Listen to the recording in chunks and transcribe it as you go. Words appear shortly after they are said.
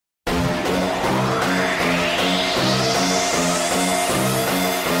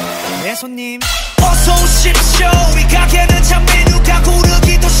네 손님 어서 오십시오. 이 가게는 참 메뉴가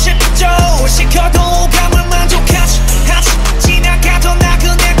고르기도 쉽죠. 뭘 시켜도 오감을 만족하지 지나가던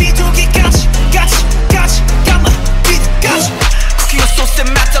나그네 비둘기까지 까만 비둘기까지 쿠키와 소스의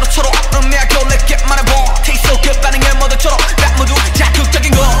맛대로 초록 음미하고 내게 말해봐. Taste so good 반응을 모두 초록 락 모두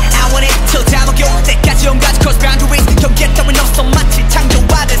자극적인 거 I want it till 다 녹여 때까지 온가지 cross boundaries 경계 따윈 없어 마치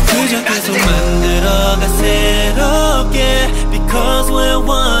창조하듯 그저 계속 만들어가 새롭게 Because we're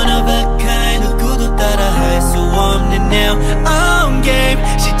one of a kind 누구도 따라 할 수 없는 now on game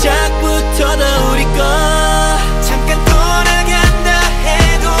시작부터 다 우리 거 잠깐 떠나간다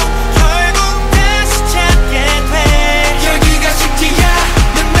해도 결국 다시 찾게 돼 여기가 식지야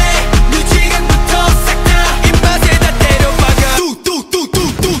내 메뉴 지금부터 싹 다 입맛에 다 때려박아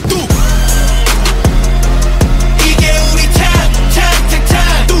뚜뚜뚜뚜뚜뚜 이게 우리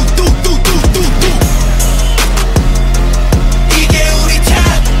탑탑탑탑 뚜뚜뚜뚜뚜뚜 이게 우리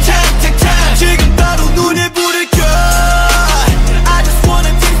탑탑탑탑 지금 바로 눈에 불을 켜 I just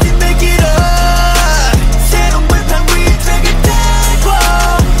wanna taste it make it up 새로운 판 위에 되게 달고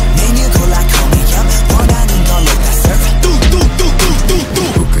메뉴 골라 call me up 원하는 걸로 다 serve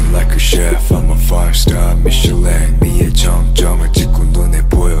뚜뚜뚜뚜뚜뚜 Cooking like a chef, I'm a 5-star Michelin 미의 정점을 찍고 눈에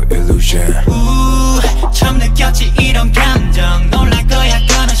보여 illusion 처음 느꼈지 이런 감정 놀랄 거야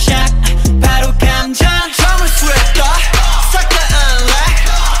gonna shock 바로 감정 잠을 쇠다 싹 다 unlock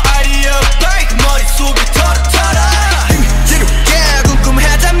아이디어 break 머릿속을 털어 지루게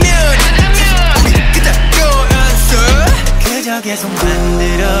궁금하다면 우리 그대로 answer 그저 계속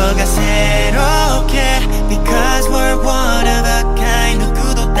만들어가 새롭게 Because we're one of a kind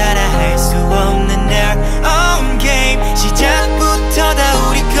누구도 따라 할 수 없는 their own game 시작부터 다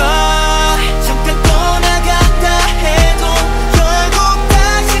우리 거 잠깐 떠나갔다 해도 결국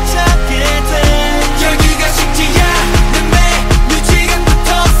다시 찾게 돼 여기가 식지야 내 메뉴 지금부터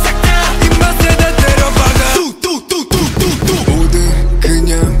싹 다 입맛에 다 때려박아 뚜뚜뚜뚜뚜뚜 뭐든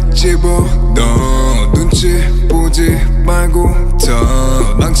그냥 집어넣어 눈치 보지 말고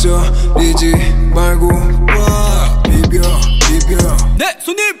더 망설이지 말고 와 비벼 네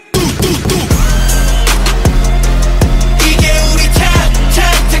손님 뚜뚜뚜 이게 우리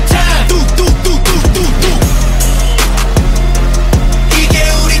탑탑탑탑 뚜뚜뚜뚜뚜뚜 이게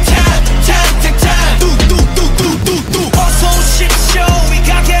우리 탑탑탑탑 뚜뚜뚜뚜뚜뚜 어서 오십시오. 이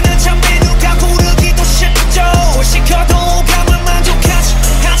가게는 참 메뉴가 고르기도 쉽죠. 뭘 시켜도 오감을 만족하지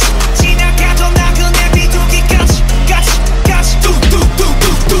지나가던 나그네 비둘기까지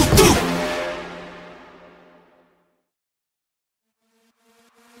뚜뚜뚜뚜뚜뚜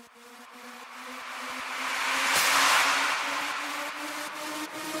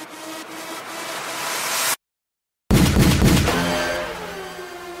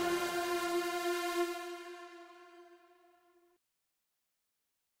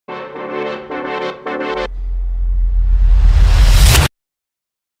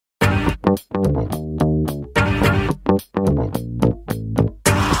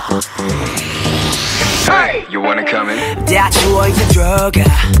Hey, you wanna come in? 다 주워 이제 들어가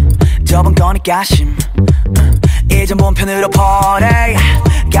저번 거니까 심 이제 몸편으로 보내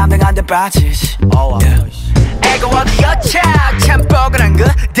감당 안 돼 빠지지 애가 어디였자 참 뻐근한 거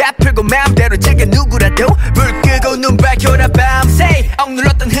다 풀고 마음대로 즐겨 누구라도 불 끄고 눈 밝혀라 밤새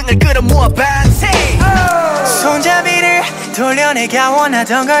억눌렀던 흥을 끌어모아 밤새 손잡이를 돌려내가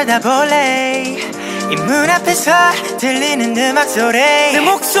원하던 걸 다 볼래 이 문 앞에서 들리는 음악 소리 내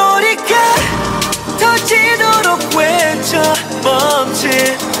목소리가 터지도록 외쳐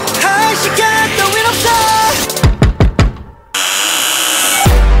멈칫할 시간 따윈 없어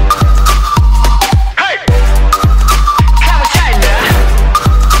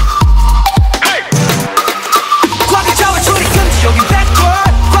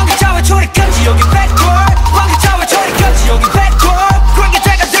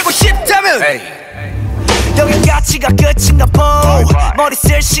여긴 가치가 끝인가 보 머리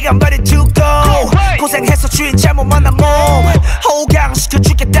쓸 시간 많이 두고 고생해서 주인 잘못 만난 몸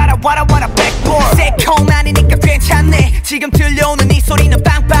호강시켜줄게 따라와라 백볼 새콤하니까 괜찮네 지금 들려오는 이 소리는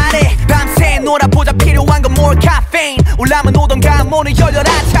빵빠레 밤새 놀아보자 필요한 건 more caffeine 올라면 오던가 문을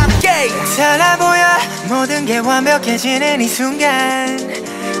열려라 참깨 달라 보여 모든 게 완벽해지는 이 순간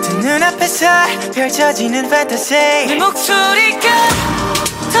두 눈앞에서 펼쳐지는 판타지 내 목소리가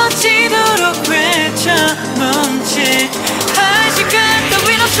터지도록 외쳐 멈칫할 시간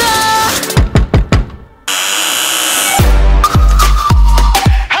따윈 없어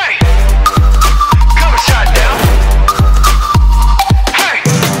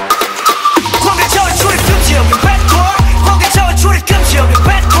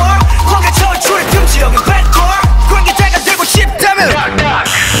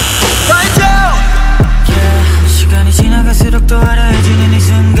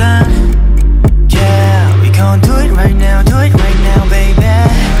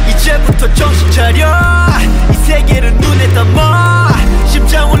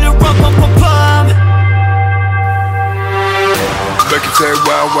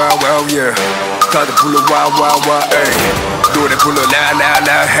다들 불러 와와와 에이 노래 불러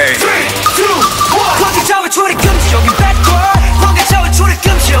라라라 헤이 3, 2, 1 관계자와 출입 금지 여긴 백골 관계자와 출입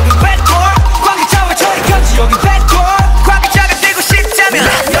금지 여긴 백골 관계자와 출입 금지 여긴 백골 관계자가 되고 싶다면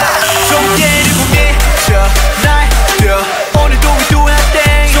좀 때리고 미쳐 날려 오늘도 we do our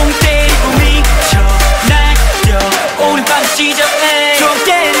thing 좀 때리고 미쳐 날려 오늘 밤 시작해 좀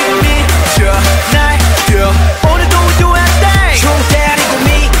때리고 미쳐 날려 오늘도 we do our thing 좀 때리고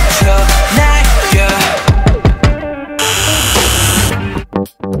미쳐 날려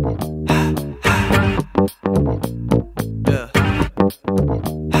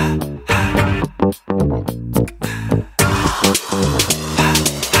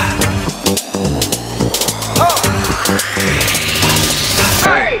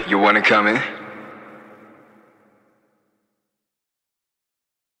Hey, you wanna come in?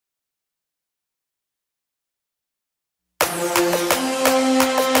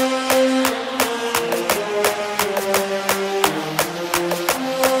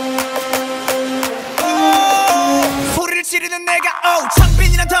 소리를 지르는 내가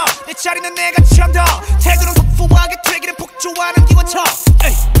창빈이란 더내 자리는 내가 참더 태도는 덕후하게 되기를 폭주하는 기관총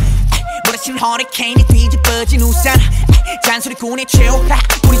몰아친 허리케인이 뒤집어진 우산 잔소리꾼의 최후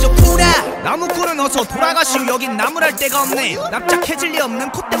우리 좋구나 나무꾼은 어서 돌아가시오 여긴 나무랄 데가 없네 납작해질 리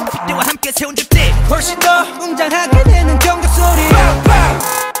없는 콧대와 핏대와 함께 세운 집들 훨씬 더 웅장하게 되는 경적소리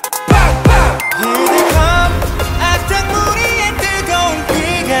악당무리의 뜨거운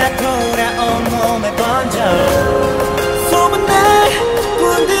비가 돌아온 몸에 번져 소문날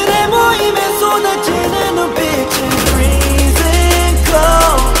군들의 모임에 쏟아지는 눈빛은 freezing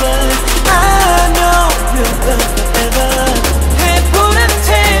cold but I know you'll love forever 해보는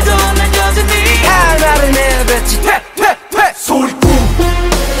태도 난 여전히 하나를 내뱉지 퇴퇴퇴 소리꾼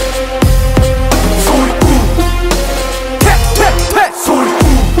소리꾼 퇴퇴퇴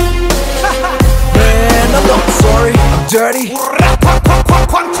소리꾼 Man I'm not sorry I'm dirty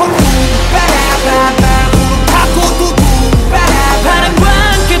바람과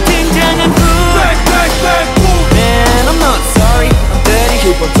함께 등장한 구 Man I'm not sorry I'm dirty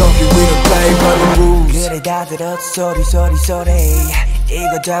Keep on talking we don't play by the rules 그래 다 들었어 소리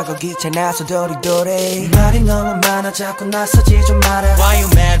이거저거 귀찮아서 도리도리 말이 너무 많아 자꾸 나서지 좀 마라 Why you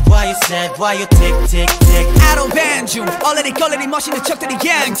mad, why you sad, why you tick tick tick I don't ban 중 얼레리 걸레리 멋있는 척들이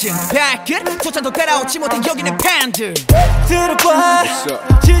양증 발끝 조차도 따라오지 못해 여기는 팬들 들어봐 What's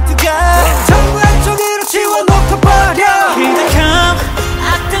up? 질투가 전부 한쪽으로 지워놓고 버려 기적함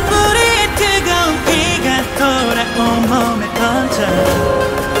악당무리의 뜨거운 비가 돌아온 몸에 번져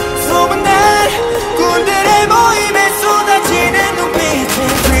소문날 군들의 모임에 쏟아지는 눈빛은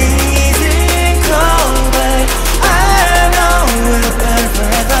freezing cold but I know we'll burn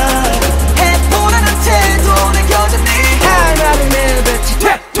forever 해보라는 태도는 여전히 하나를 내뱉지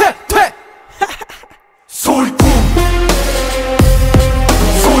퇴퇴퇴 소리꾼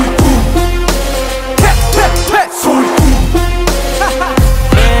소리꾼 퇴퇴퇴 소리꾼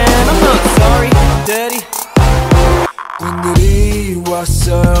Man I'm not sorry I'm dirty 군들이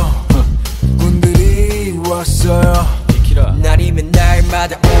왔어요 군들이 왔어요 날이면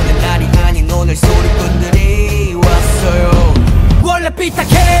날마다 오는 날이 아닌 오늘 소리꾼들이 왔어요 원래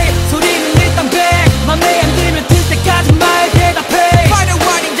삐딱해 소리는 일단 백 맘에 안 들면 들 때까지 말 대답해 Final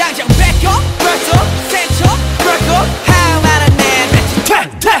warning 당장 back up Press up Set up Break up 하나는 내뱉지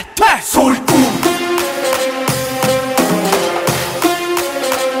퇴퇴퇴 소리꾼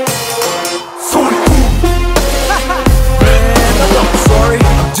소리꾼 Man I'm not sorry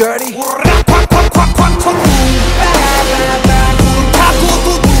I'm dirty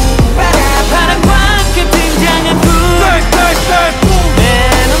바람과 함께 등장한 구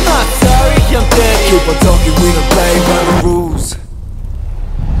Man I'm not sorry I'm dirty Keep on talking we don't play by the rules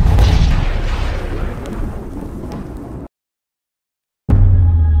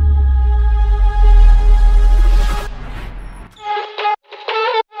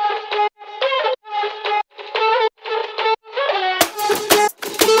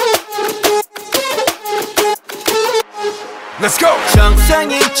Let's go!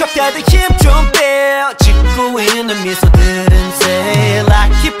 정상인 척 다들 힘 좀 빼 짓고 있는 미소들은 say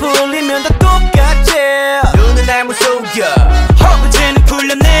락이 풀리면 다 똑같지 눈은 날 무속여 허브제는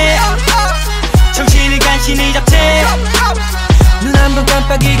풀렸네 정신을 간신히 잡지 눈 한 번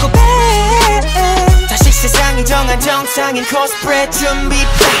깜빡이고 빼 다시 세상이 정한 정상인 코스프레 준비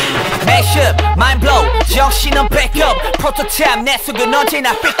Mashup, mind blow, 정신은 backup 프로토타입 내 속은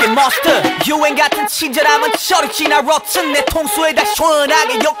언제나 freaking monster 유행 같은 친절함은 저리 지나 rotten 내 통수에다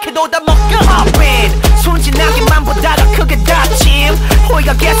시원하게 욕해도 다 먹어 Hop in, 순진하기만 보다 더 크게 다짐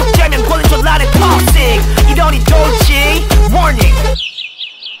호의가 계속되면 권리줄 안에 toxic 이러니 돌지 Warning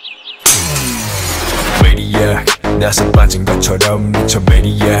Maniac 나서 빠진 것처럼 미쳐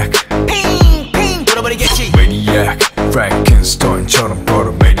Maniac 핑핑 돌아버리겠지 Maniac Frankenstein처럼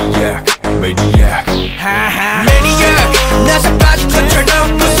걸어 Maniac Maniac Maniac 나서 빠진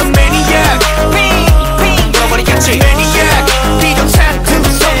것처럼 무슨 Maniac 핑핑 돌아버리겠지 Maniac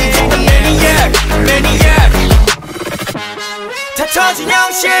비정상품성이 정말 Maniac Maniac 다 터진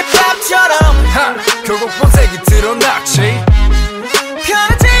형실밥처럼 결국 본색이 드러났지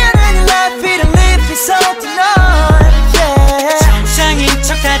편하지 않은 life it and live it so tonight yeah 정상인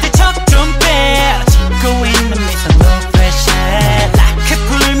척 다들 척 좀 빼 짓고 있는 미소 no pressure 라크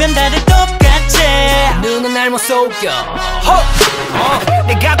불면 다들 똑같지 눈은 날 못 속여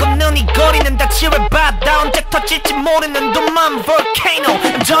내가 걷는 이 거리는 다 지뢰바다 언제 터질지 모르는 둠만 volcano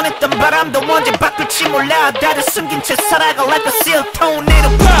안전했던 바람도 언제 바꿀지 몰라 다들 숨긴 채 살아가 like a seal tornado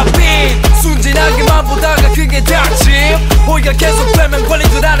popping 순진하게만 보다가 그게 닥치 호의가 계속되면 권리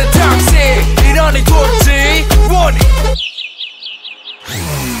줄 아는 닥치 이러니 돌지 원이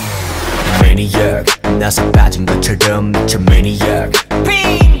Maniac 나서 빠진 것처럼 미쳐 Maniac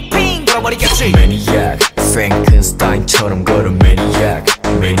핑핑 돌아버리겠지 Maniac Frankenstein처럼 걸어 Maniac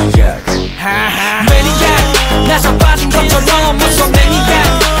Maniac Maniac 나서 빠진 것처럼 무슨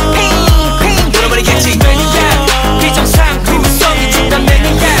Maniac 핑핑 돌아버리겠지 Maniac 비정상품성이 중단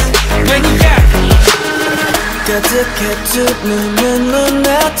Maniac Maniac 가득해 두 눈은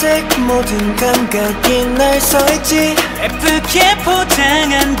lunatic 모든 감각이 날 서있지 예쁘게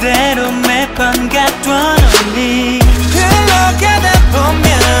포장한 대로 매번 갖던 언니 흘러가다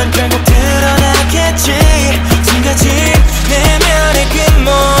보면 결국 드러나겠지 지금까지 내면의 그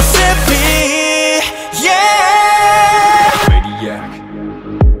모습이 yeah Maniac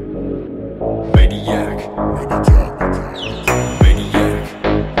Maniac Maniac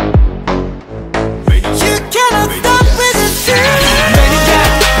You cannot stop with the Maniac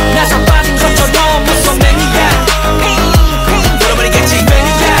나서 빠진 것처럼 무슨 Maniac 핑핑 돌아버리겠지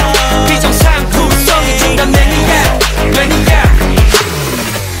Maniac 비정상품성이 중단 Maniac Maniac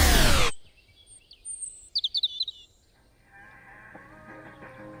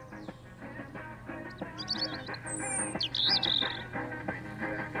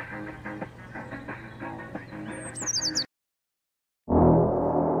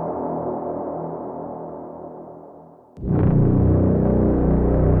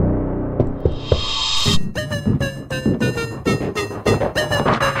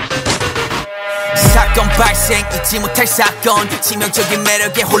사건 발생 잊지 못할 사건 치명적인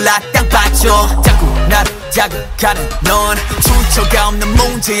매력에 홀라 땅 빠져 자꾸 나를 자극하는 넌 출처가 없는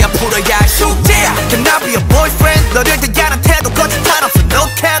문제야 풀어야 할 숙제야 Can I be your boyfriend 너를 대하는 태도 거짓말 없어 no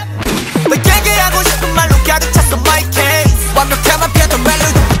cap 너에게 하고 싶은 말로 가득 찼어 my case 완벽함만 펴도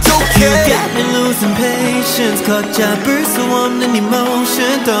멜로디 부족해 You got me losing patience 걷잡을 수 없는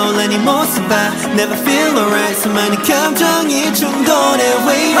emotion 떠올라 네 모습 봐 Never feel alright 수많은 감정이 충돌해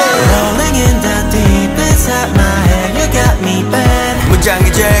waiting Rolling in the deep inside my head You got me bad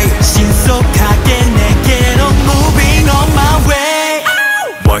문장이 제일 신속하게 내게로 moving on my way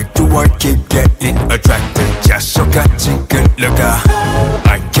Why do I keep getting attracted 자석같이 끌려가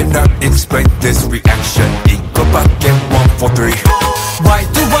I cannot explain this reaction 이거밖에 1, 4, 3 Why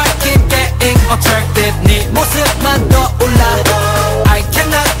do I keep getting attracted 네 모습만 떠올라 I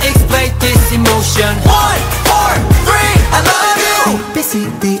cannot explain this emotion 1, 4, 3 I love you A, B, C,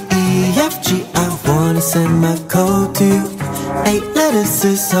 D, E, F, G I wanna send my code to you 8 letters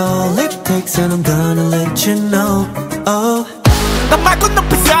is all it takes and I'm gonna let you know Oh 너 말고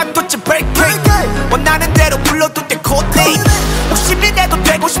높이서 도치 breaking 원하는 대로 불러도 돼 코딩 욕심이 내도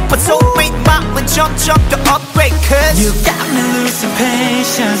되고 싶어 soulmate 마음은 점점 더 upgrade Cause You got me losing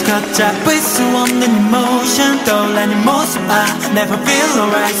patience 걷잡을 수 없는 emotion 떠올라 네 모습 봐 Never feel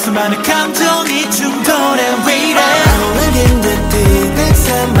alright 수많은 감정이 충돌해 waiting Rolling in the deep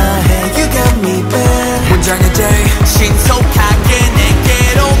inside my head You got me bad 문장의 제일 신속하게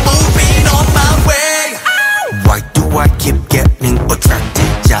내게로 moving on my way Why do I keep getting attracted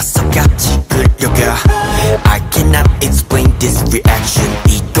자석같이 끌려가 I cannot explain this reaction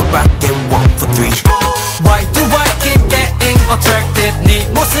이거밖에 1, 4, 3 Why do I keep getting attracted 네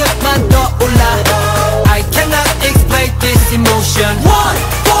모습만 떠올라 I cannot explain this emotion 1,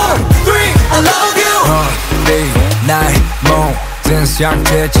 4, 3 I love you 네 나의 모든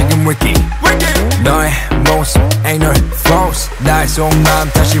상태 지금 wiki 너의 모습 ain't no false 나의 속마음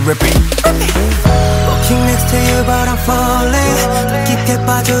다시 repeat Walking next to you but I'm falling 더 깊게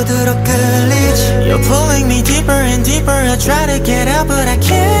빠져들어 끌리지 You're pulling me deeper and deeper I try to get out but I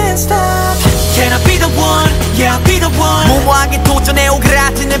can't stop Can I be the one? Yeah I'll be the one 무모하게 도전해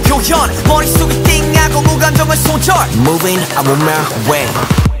오그라드는 표현 머릿속이 띵하고 무감정을 손절 Moving I'm on my way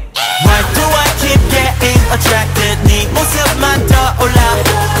Why do I keep getting attracted 네 모습만 떠올라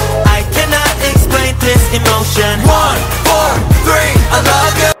I cannot explain this emotion 1, 4, 3 I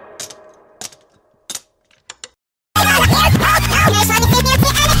love you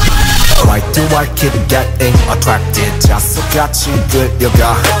Why do I keep getting attracted? 자석같이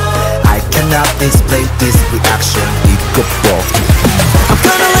끌려가 I cannot explain this reaction 이거 뭐 I'm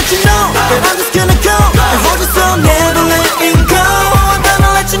gonna let you know that I'm just gonna go and hold you so never letting go I'm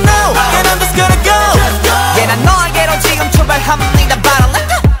gonna let you know that I'm just gonna go Yeah 난 너에게로 지금 출발합니다 But I'll let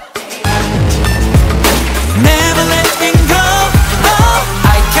go Never letting go oh.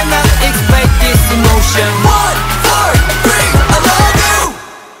 I cannot explain this emotion 1, 4, 3 I love you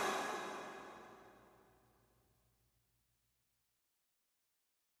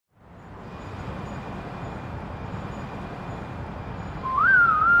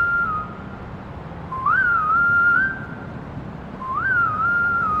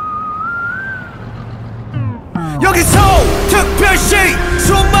여기서 특별시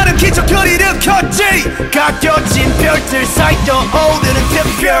수많은 기적을 일으켰지 가려진 별들 사이 떠오르는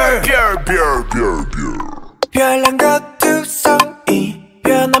특별 별난 것두성이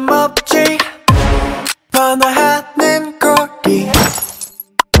변함없지 번화하는 거리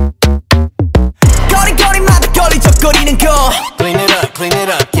거리거리마다 걸리적거리는 거 Clean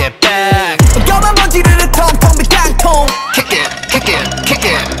it up, get back 검은 먼지를 텅텅 빈 땅통 Kick it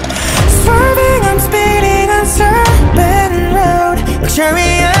Swerving, I'm speeding on certain road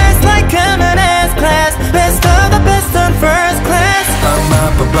Luxurious like coming S-Class Best of the best on first class I'm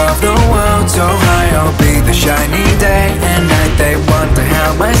up above the world so high I'll be the shiny day and night They wonder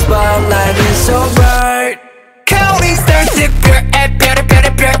how my spotlight is so bright Counting stars 특별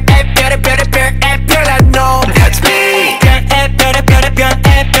별난 놈 That's me 별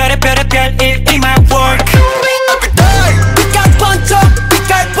in my work Every day 빛깔 번쩍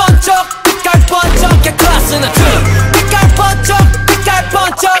Get class in the two 빛깔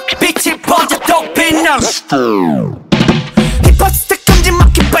번쩍 빛이 번쩍 또 빛나 힙합스타 금지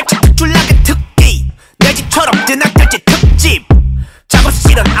막힌 발짝 줄라게 특기 내 집처럼 뜨날떨지 특집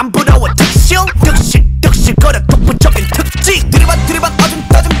작업실은 안 부러워 득실 거려 독보적인 특징 들이받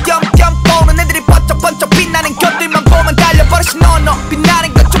어둠 띄엄 보는 애들이 번쩍 빛나는 것들만 보면 달려버릇이 no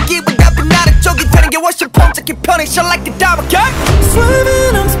빛나는 것 쪽이보다 빛나는 쪽이 되는 게 훨씬 폼잡기 편해 Shine like a diamond girl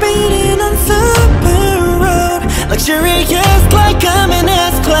Swerving, I'm speeding on super road Luxurious like I'm in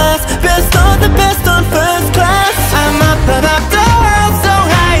S-Class Best of the best on first class I'm up above the world so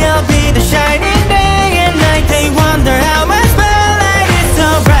high I'll be the shining day and night They wonder how my spotlight is so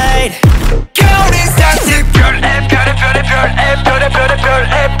bright Counting stars 특별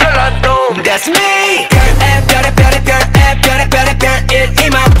별난 놈 That's me 별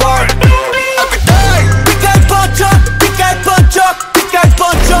in my world Every day 빛깔 번쩍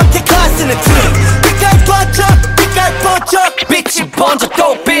Get class in the two 빛깔 번쩍 빛이 번져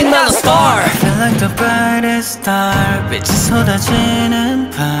또 빛나는 star Feel like the brightest star 빛이 쏟아지는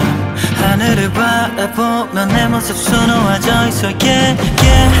밤 하늘을 바라보면 내 모습 수놓아져 있어 yeah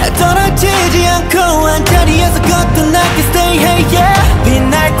yeah 떨어지지 않고 한자리에서 거듭나게 stay hey yeah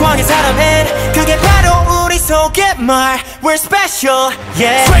빛날 광의 사람은 그게 바로 우리 속의 말 We're special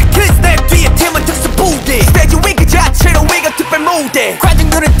yeah Straight kiss 내 뒤에 팀은 특수 부대 스테이지 위 그 자체로 위가 특별 무대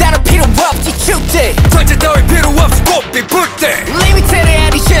관중들은 따로 필요 없이 축제 전체 따위 필요 없이 꽃빛 불때 Limited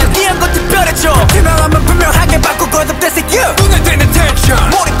edition 이런 거 특별해져 투명하면 분명하게 바꾸거든 that's it you 눈에 띄는 tension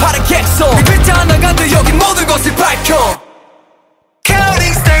몰입하는 객소 네 글자 하나가 돼 여기 모든 것을 밝혀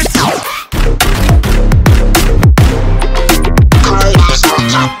Counting stars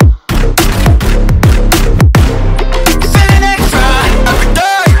Feeling extra every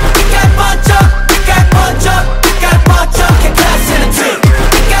day 빛깔 번쩍 Get class in the two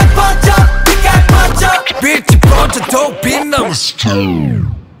빛깔 번쩍 빛이 번쩍 또 빛나는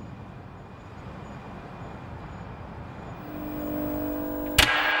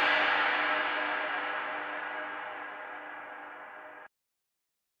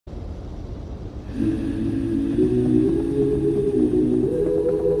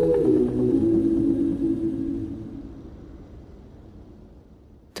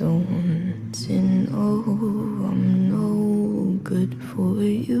Don't you know I'm no good for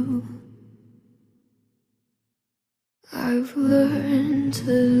you? I've learned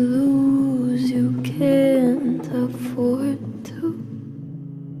to lose, you can't afford to.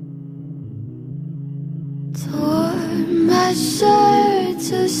 Tore my shirt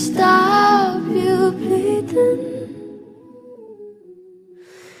to stop you bleeding,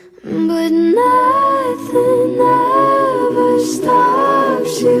 but nothing ever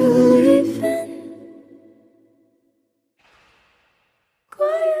stops you leaving.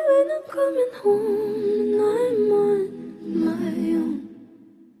 Quiet when I'm coming home.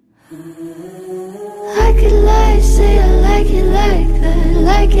 lie, say I like it like that,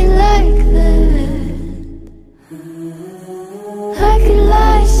 like it like that. I could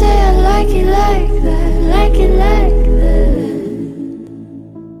lie, say I like it like that, like it like that.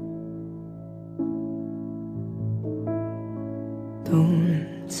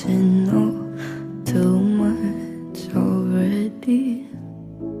 Don't you know too much already?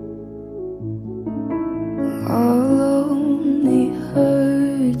 I'll only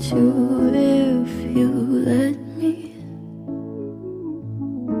hurt you if you let me.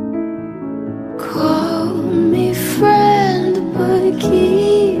 Call me friend, but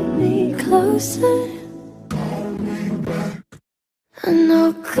keep me closer. And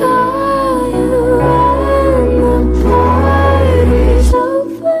I'll call you when the party's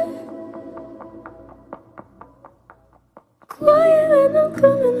over. Quiet when I'm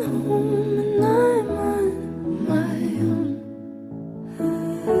coming home and I'm on my own.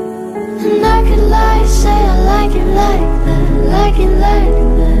 And I could lie, say I like it like that, like it like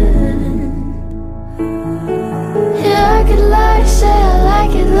that. Yeah, I could lie, say I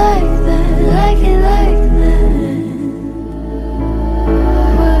like it like that, like it like that.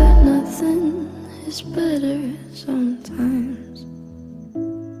 But nothing is better sometimes.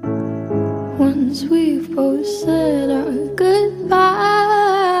 Once we've both said our goodbyes,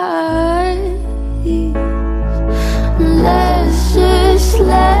 let's just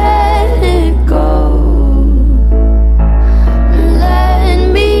let it go. Let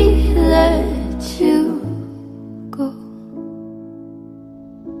me let you go.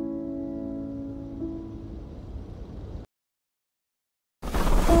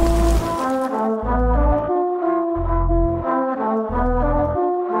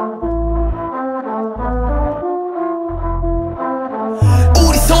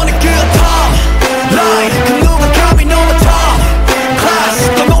 우리 손을 그어터 Line 그 누가 감히 너무 top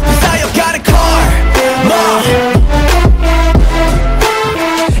Class 더 높이 쌓여가는 car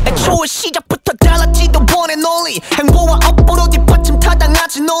애초에 시작부터 달랐지도 원해 논리 행보와 업보로 뒷받침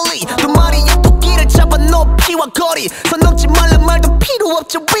타당하지 논리 두 마리의 토끼를 잡아 높이와 거리 선 넘지 말란 말도 필요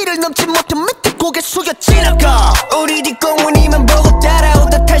없죠 위를 넘지 못해 밑에 고개 숙여 지나가 우리 뒷공문이만 보고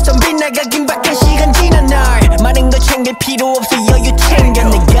따라오다 탈선 빗나가 긴박한 시간 지난 날 많은 걸 챙길 필요 없어 여유 챙겨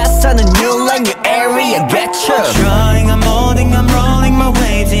내가 사는 new line new area getcha Trying, I'm holding, I'm rolling my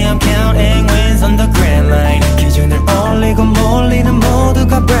waves Yeah, I'm counting wins on the grand line 기준을 올리고 몰리는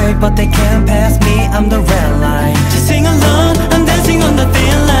모두가 break But they can't pass me, I'm the red line Just sing along, I'm dancing on the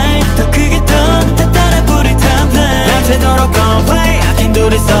thin line 더 크게 더 따라 부를 top line 밤새도록 complain I can do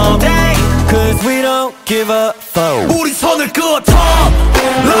this all day Cause we don't give a fuck 우리 손을 그어 top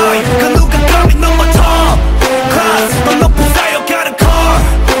line 그 누가 감히 넘어 top class 더 높이 쌓여가는 car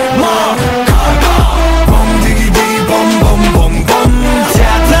bomdigidi bom bom bom bom.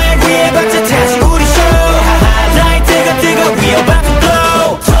 Top line 위에 박자 다시 우리 show 하하 뜨거 we about to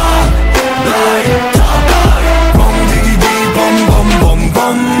blow bomdigidi bom bom bom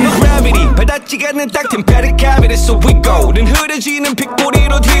bom. Gravity 받아지지 않는 땅틈 베리카비를 so we go 는 흐려지는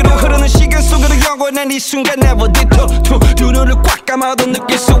빗꼬리로 뒤로 흐르는 시간 속으로 영원한 이 순간 never detour 두 눈을 꽉 감아도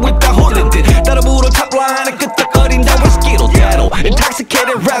느낄 수 있다 홀린 듯 따라 불어 탑라인을 끄떡거린다 위스키로대로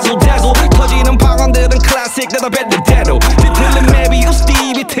Intoxicated razzle dazzle 터지는 방언들은 classic 나다 뱉는 대로 뒤틀린 Mebius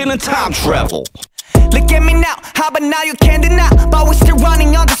Stevie 트는 time travel Look at me now, how about now you can't deny But we still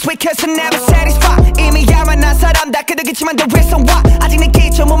running on this way cause we're never satisfied 이미 야만한 사람 다 그득이지만 더 위선 와 아직 내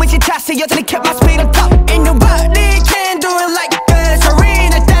기초 몸을 지탔어 여전히 kept my speed on top Ain't nobody can do it like us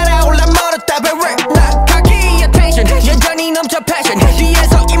어린을 따라올라 멀었다 but we're not cocky attention 여전히 넘쳐 passion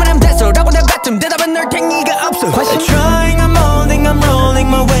뒤에서 이만하면 됐어 라고 내뱉음 대답은 널 탱이가 없어 Trying, I'm holding, I'm rolling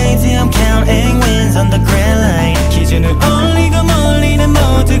my waves Yeah, I'm counting wins on the grand line 기준을 올리고 몰리는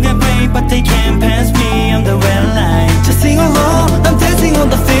모두가 break But they can't pass me on the red line Just sing along, I'm dancing on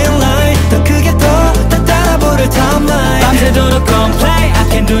the thin line 더 크게 더 따라 부를 top line 밤새도록 complain I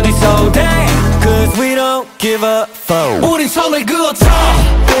can do this all day Cause we don't give a fuck 우린 손을 그어 top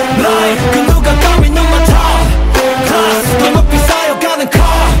line 그 누가 감히 넘어 top class 더 높이 쌓여가는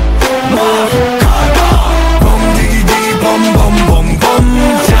car bomdigidi bom bom bom bom.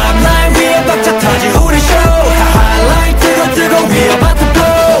 Top line 위에 박자 터지 우리 show 하하 뜨거 we about to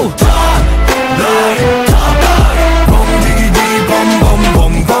blow bomdigidi bom bom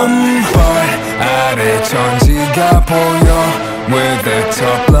bom bom. 발 아래 천지가 보여 with the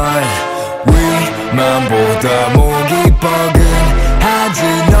top line. 위만 보다 목이 뻐근하지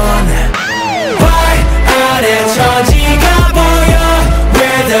넌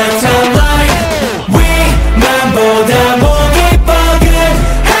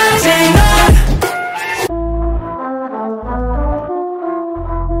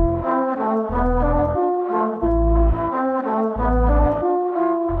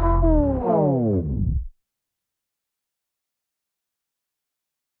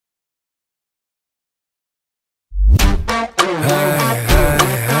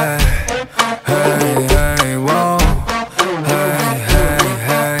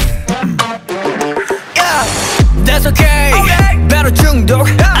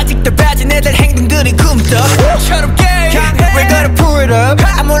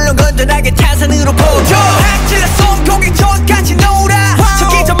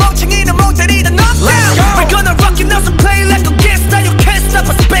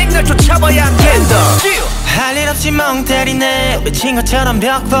없이 멍 때리네 미친 것처럼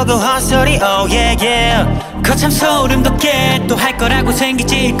벽 보고 헛소리 oh yeah yeah 거참 소름 돋게 또 할 거라고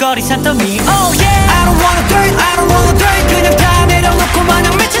생기지 일거리 산더미 oh yeah I don't wanna do it I don't wanna do it 그냥 다 내려놓고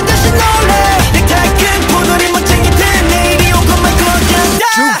마냥 미친 듯이 놀래 넥타이 끈 포도리 멋쟁이들 내일이 오고만 거jan다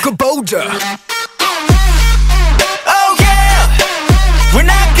죽어보자 oh yeah we're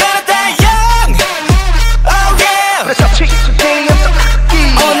not gonna die young oh yeah 그래서 today I'm so cocky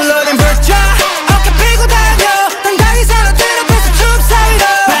오늘은 벌써 어깨 펴고 다녀 당당히 사람들 앞에서 춤 사이로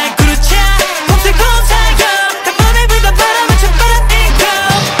발구르 차 봄색 봄사이로 단번에 불던 바람을 춤바람 이고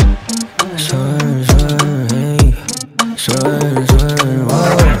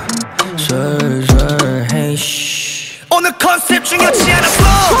오늘 컨셉 중요치 않아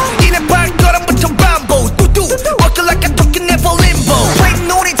flow 이내 발걸음부터 반복 뚜뚜 Walking like I'm talking never limbo Play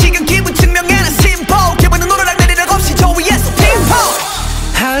노래 지금 기분 증명하는 심보 기분은 오르락 내리락 없이 저 위에서 팀포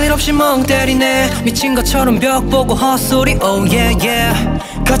할 일 없이 멍 때리네 미친 것처럼 벽 보고 헛소리 oh yeah yeah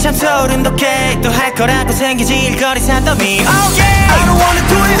거참 소름 돋게 또 할 거라고 생기지 일거리 산더미 oh yeah I don't wanna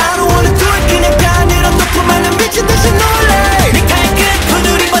do it I don't wanna do it 그냥 다 내려놓고 말면 미친 듯이 놀래 넥타이 끝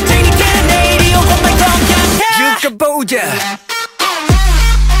부두리 멋쟁이들 내일이 오고만 거jan다 죽어보자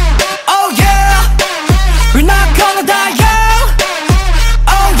oh yeah we're not gonna die young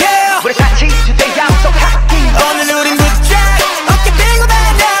oh yeah 우리 같이 today I'm so cocky 오늘 우린 붙자 어깨 펴고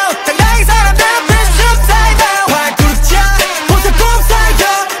다녀 당당히 사람들 앞에서 춤 사이도 발구르 차 봄색 봄사이도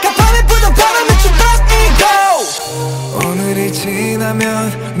간밤에 부던 바람에 춤밥 이고 오늘이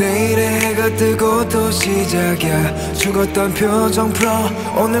지나면 내일의 해가 뜨고 또 시작이야 죽었던 표정 풀어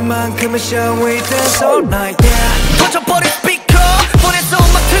오늘만큼은 shall we dance all night yeah 터져버린 스피커 폰에서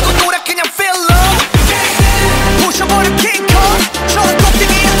음악 틀고 노래 그냥 feel love 부셔버린 킹콩 저런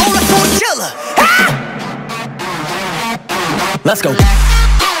꼭대기에 올라 소리 질러 Let's go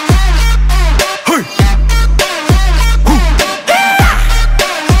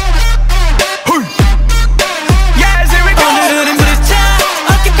오늘은 붙자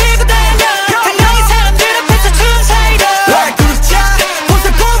어깨 펴고 다녀 당당히 사람들 앞에서 춤 사이도 발구르 차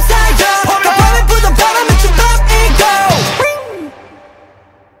봄색 봄사이도 간밤에 부던 바람에 춤밥 이고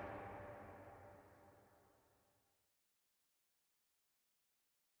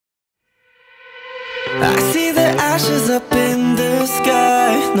I see the ashes up in the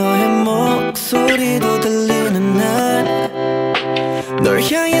sky 너의 목소리도 들리는 날 널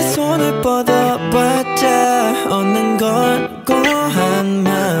향해 손을 뻗어봤자 얻는 건 고한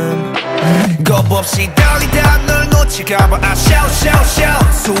맘 겁없이 달리다 널 놓칠까봐 I shout shout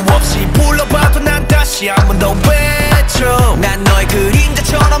shout 수없이 불러봐도 난 다시 한 번 더 외쳐 난 너의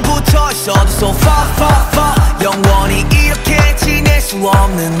그림자처럼 붙어있어도 so far far far 영원히 이렇게 지낼 수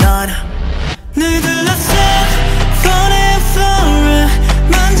없는 넌 늘 둘러싼 floating flora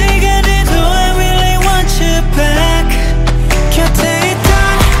먼지가 돼도 I really want you back 곁에 있던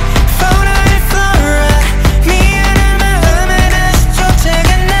fauna and flora 미안한 마음에 다시 쫓아가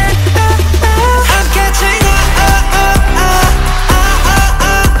난 I'm catching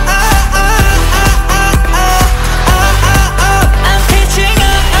I'm catching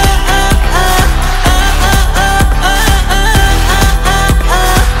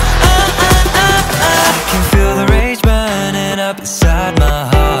I can feel the rage burning up inside my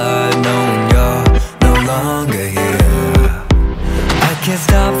heart knowing you're no longer here I can't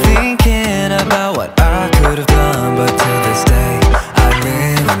stop thinking about what I could have done but to this day I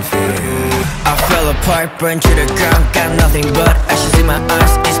live in fear I fell apart, burned to the ground got nothing but ashes in my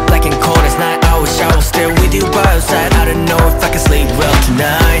eyes it's black and cold as night I wish I was still with you by your side I don't know if I can sleep well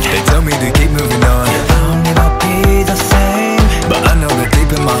tonight They tell me to keep moving on I'll never be the same But I know that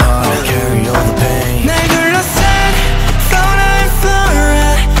deep in my heart I carry all the pain 날 둘러싼 fauna and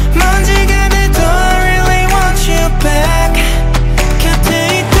flora 먼지가 돼도 I really want you back 곁에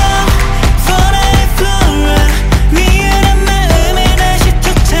있던 fauna and flora 미안한 마음에 다시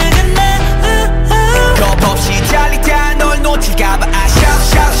쫓아가 난 겁없이 달리다 널 놓칠까봐 I shout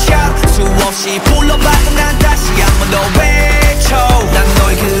shout shout 수없이 불러봐도 난 다시 한 번 더 외쳐 난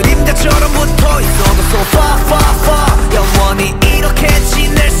너의 그림자처럼 붙어있어도 so far far far 영원히 이렇게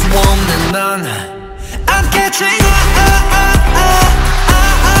지낼 수 없는 넌 I'm catching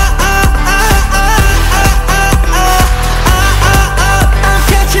I'm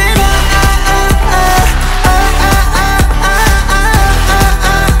catching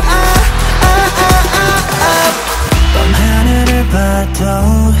밤 하늘을 봐도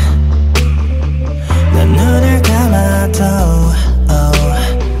난 눈을 감아도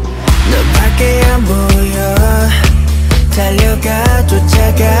너 밖에 안 보여 달려가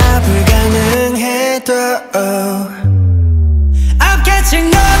쫓아가 불가능해도 I'm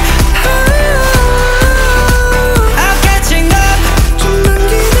catching up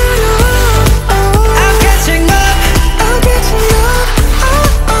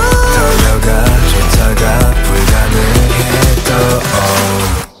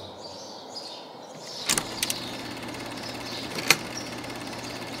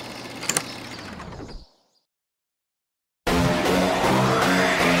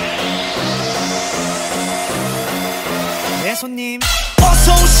손님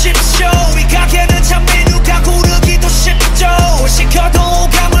어서 오십시오. 이 가게는 참 메뉴가 고르기도 쉽죠. 시켜도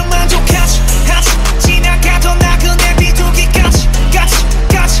오감을 만족하지 지나가던 나그네 비둘기까지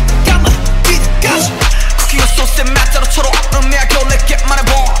까마귀까지 쿠키와 소스의 맛대로 초록 음미하고 내게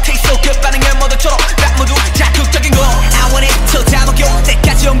말해봐. Taste so good 반응을 모두처럼 딱 모두 자극적인 거 I want it till 다 녹여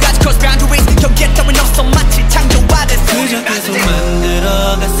때까지 온가지 cross boundaries 경계 따윈 없어 마치 창조화됐어. 그저 계속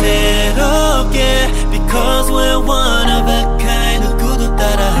만들어가 새롭게 Because we're one of a kind 누구도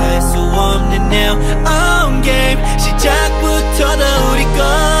따라 할 수 없는 Now on game 시작부터 다 우리 거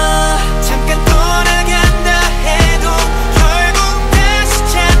잠깐 돌아간다 해도 결국 다시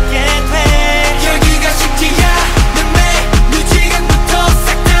찾게 돼 여기가 식지야 내 메뉴 지금부터 싹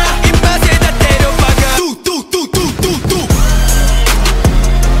다 입맛에 다 때려박아 뚜뚜뚜뚜뚜뚜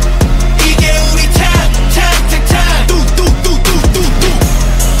이게 우리 탑탑탑탑 뚜뚜뚜뚜뚜뚜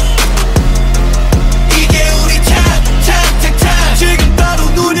이게 우리 탑탑탑탑 지금 바로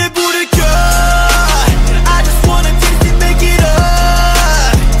눈에 불을 켜 I just wanna taste it make it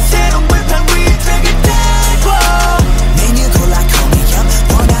up 새로운 판 위에 drag 달고 메뉴 골라 커미야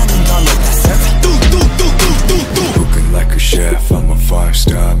원하는 걸로 다 serve 뚜뚜뚜뚜뚜뚜 Cooking like a chef, I'm a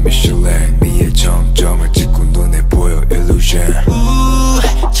 5-star Michelin 미의 정점을 찍고 눈에 보여 illusion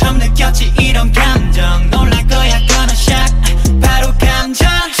처음 느꼈지 이런 감정 놀랄 거야 gonna shock 바로 감정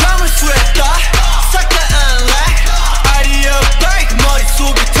처음을 스웨터 싹 다 unlock 아이디어 break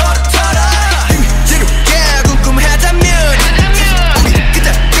머릿속을 털어 지루게 궁금하다면 우리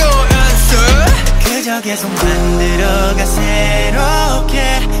그대로 answer 그저 계속 만들어가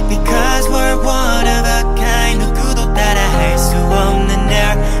새롭게 Because we're one of a kind 누구도 따라 할 수 없는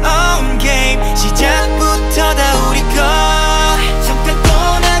our own game 시작부터 다 우리 거 잠깐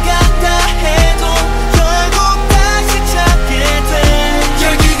떠나갔다 해도 결국 다시 찾게 돼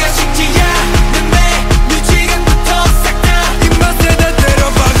여기가 식지야 내 메뉴 지금부터 싹 다 입맛에 다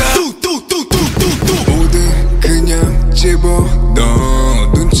때려박아 뚜뚜뚜뚜뚜뚜 뭐든 그냥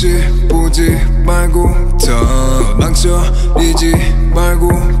집어넣어 눈치 보지 말고 더 망설이지 말고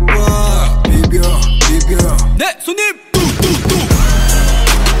와 비벼 네 손님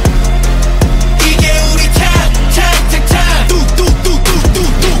이게 우리 탑탑탑탑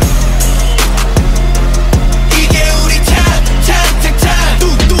뚜뚜뚜뚜뚜뚜 이게 우리 탑탑탑탑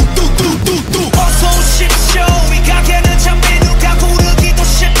뚜뚜뚜뚜뚜뚜 어서 오십시오. 이 가게는 참 메뉴가 고르기도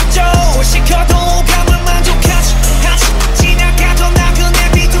쉽죠. 시켜도 오감을 만족하지 지나가던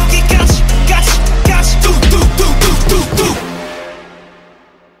나그네 비둘기까지 뚜뚜뚜뚜뚜뚜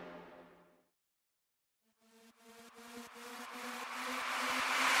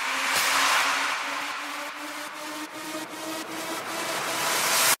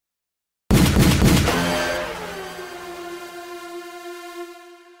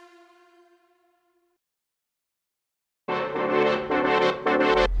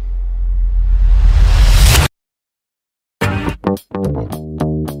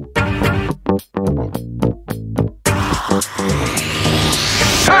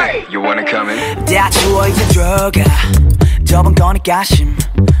Hey, you wanna come in? 다 주워 이제 들어가 저번 거니까 심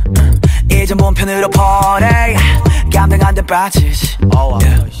이제 몸편으로 보내 감당 안 돼 빠지지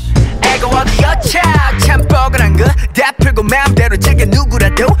애가 어디였자 참 뻐근한 거 다 풀고 마음대로 즐겨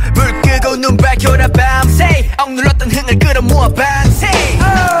누구라도 불 끄고 눈 밝혀라 밤새 억눌렀던 흥을 끌어모아 밤새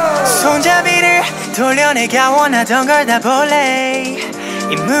손잡이를 돌려내가 원하던 걸 다 볼래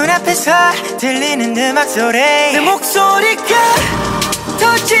이 문 앞에서 들리는 음악 소리 내 목소리가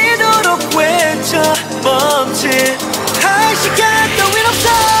터지도록 외쳐 멈칫할 시간 따윈 없어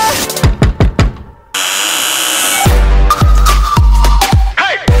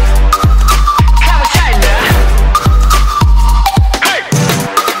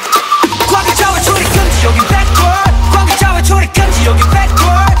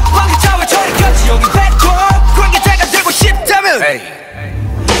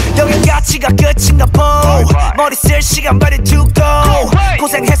여긴 가치가 끝인가 보 머리 쓸 시간 많이 두고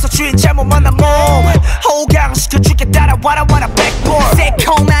고생해서 주인 잘못 만난 몸 호강시켜줄게 따라와라 와라 백볼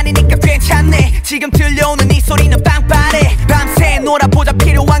새콤하니까 괜찮네 지금 들려오는 이 소리는 빵빠레 밤새 놀아보자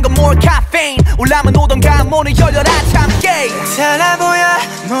필요한 건 more caffeine 올라면 오던가 문을 열려라 참깨 달라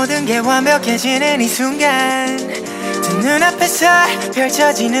보여 모든 게 완벽해지는 이 순간 두 눈앞에서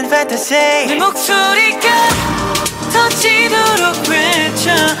펼쳐지는 판타지 내 목소리가 터지도록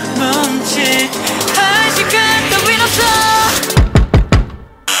외쳐 멈칫할 시간 따윈 없어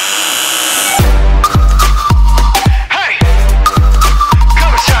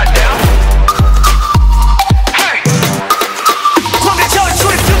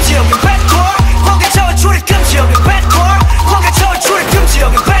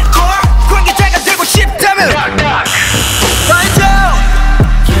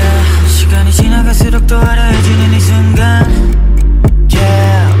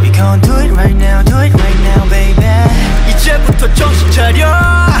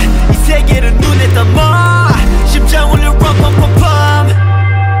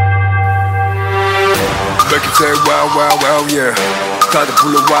yeah. 다들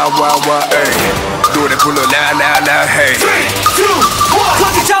불러 와와와 에이 노래 불러 나나나 hey 3, 2, 1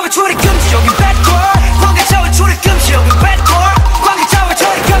 관계자와 출입 금지 여긴 backward 관계자와 출입 금지 여긴 backward 관계자와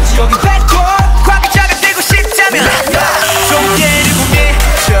출입 금지 여긴 backward 관계자가 되고 싶다면 좀 때리고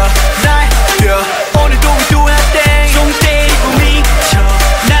미쳐 날려 오늘도 we do our thing 좀 때리고 미쳐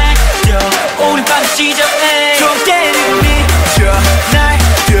날려 오늘 밤 시작해 좀 때리고 미쳐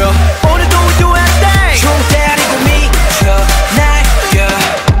날려 오늘도 we do our thing 좀 때리고 미쳐 날려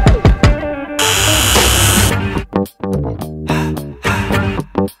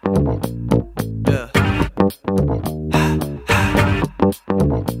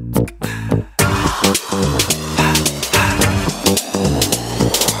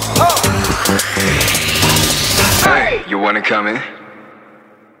Hey, you wanna come in?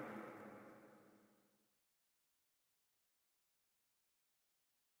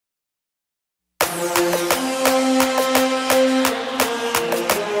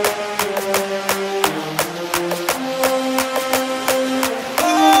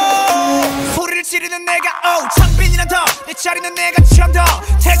 소리를 지르는 내가 창빈이란 더내 자리는 내가 취한다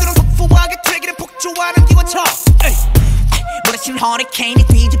태도는 독보하게 되기를 폭주하는 기관총 몰아친 허리케인이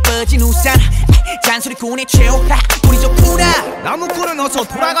뒤집어진 우산 잔소리꾼의 최후 우리 좋구나 나무꾼은 어서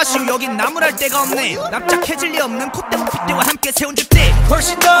돌아가시오 여긴 나무랄 데가 없네 납작해질 리 없는 콧대와 핏대와 함께 세운 집들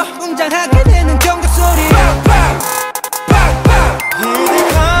훨씬 더 웅장하게 되는 경적소리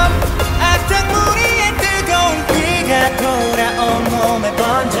악탕무리에 뜨거운 비가 돌아온 몸에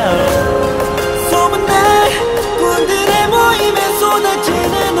번져 소문날 군들의 모임에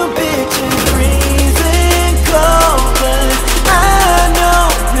쏟아지는 눈빛은 freezing cold but I know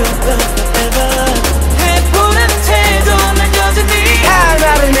you're the forever 해보는 태도 난 여전히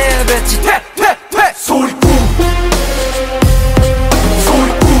하나를 내뱉지 퇴퇴퇴 소리꾼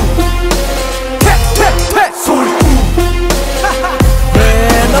소리꾼 퇴퇴퇴 소리꾼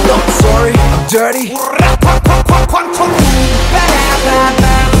Man, I'm not sorry, I'm dirty.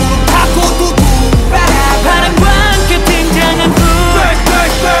 바람과 함께 등장한 구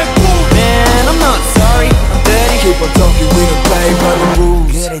Man, I'm not sorry, I'm dirty Keep on talking, we don't play by the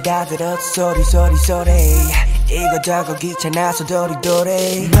rules. 그래 다 들었어 소리 이거저거 귀찮아서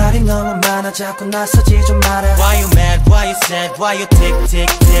도리도리 말이 너무 많아 자꾸 나서지 좀 마라 Why you mad, why you sad, why you tick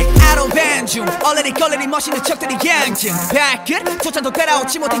tick tick I don't ban 중 얼레리 걸레리 멋있는 척들이 양증 발끝 조차도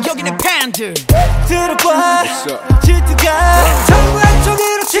따라오지 못해 여기는 팬들 들어봐 What's up? 질투가 전부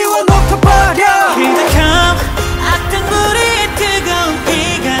한쪽으로 지워놓고 버려 휘적함 악당무리의 뜨거운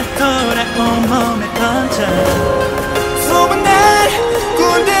비가 돌아온 몸에 번져 소문날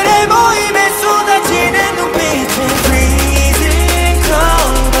군들의 모임에 쏟아지는 눈빛은 freezing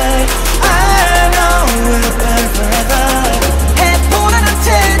cold but I know we'll burn forever 해보라는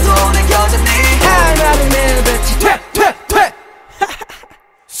태도는 여전히 하나를 내뱉지 퇴퇴퇴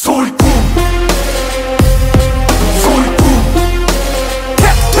소리꾼 소리꾼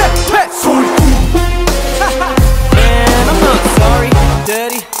퇴퇴퇴 소리꾼 Man, I'm not sorry, I'm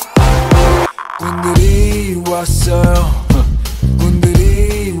dirty 군들이 왔어요.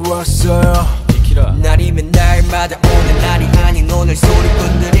 군들이 왔어요. 날이면 날마다 오는 날이 아닌 오늘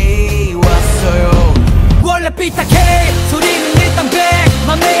소리꾼들이 왔어요 원래 삐딱해 소리는 일단 백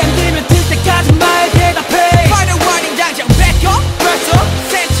맘에 안 들면 들 때까지 말 대답해 Final warning 당장 back up Press up,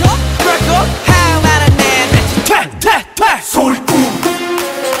 set up, break up 하나를 내뱉지 퇴퇴퇴 소리꾼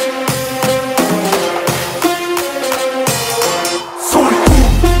소리꾼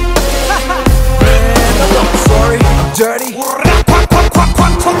Man, I'm not sorry, I'm dirty.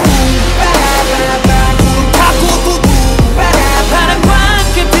 꽉꽉꽉꽉 천국 바람과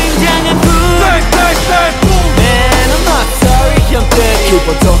함께 등장한 구 Man, I'm not sorry, I'm dirty Keep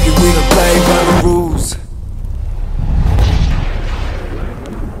on talking, we don't play by the rules.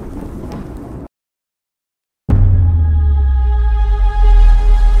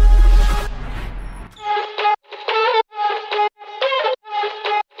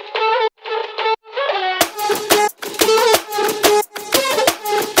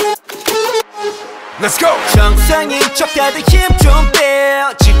 Let's go. 정상인 척 다들 힘 좀 빼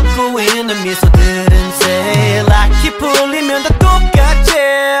짓고 있는 미소들은 say 락이 풀리면 다 똑같지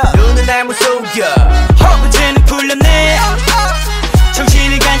눈은 날 무속여 허브제는 풀렸네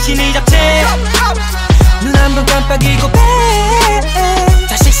정신을 간신히 잡지 눈 한 번 깜빡이고 빼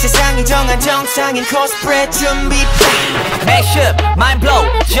다시 세상이 정한 정상인 코스프레 준비 Mashup, mind blow,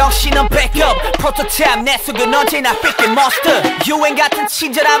 정신은 backup 프로토타입 내 속은 언제나 freaking monster 유행 같은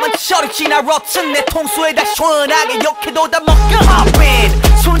친절함은 저리 지나 rotten 내 통수에다 시원하게 욕해도 다 먹어 Hop in,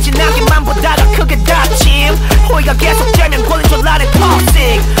 순진하게만 보다가 크게 다짐 호의가 계속되면 권리줄 안에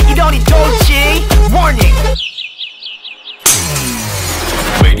toxic 이러니 돌지 Warning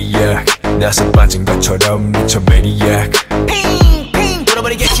Maniac 나서 빠진 것처럼 미쳐 Maniac 핑핑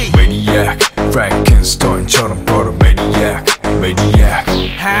돌아버리겠지 Maniac Frankenstein처럼 걸어 Maniac Maniac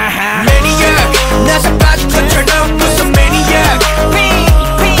Maniac 나서 빠진 것처럼 무슨 Maniac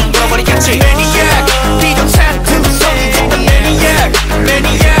핑핑 돌아버리겠지 Maniac 비정상투성이 죽는 Maniac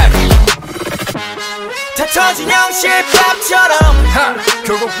Maniac 다 터진 형실밥처럼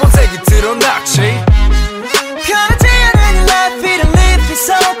결국 본색이 드러났지 편하지 않은 life it live it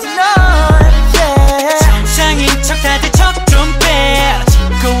so tonight yeah 정상인 척 다들 척 좀 빼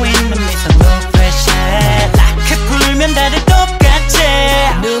짓고 있는 미소 no pressure 라크 불면 다들 똑같지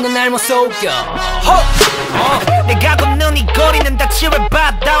눈은 날 못 속여 내가 걷는 이 거리는 다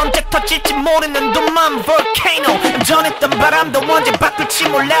지뢰바다 언제 터질지 모르는 둠만 volcano 전했던 바람도 언제 바꿀지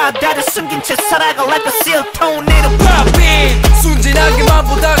몰라 다들 숨긴 채 살아가 like a seal tornado Popping 순진하게만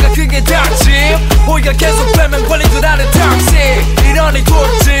보다가 그게 닥치 호의가 계속 되면 권리 줄 아는 닥치 이러니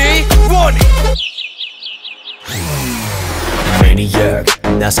돌지 warning Maniac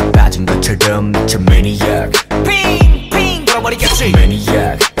나서 빠진 것처럼 미쳐 Maniac 핑핑 돌아버리겠지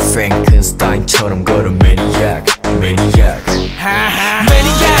Maniac Frankenstein처럼 걸어 Maniac Maniac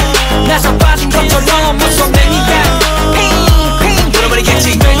Maniac 나서 빠진 것처럼 무슨 Maniac 핑핑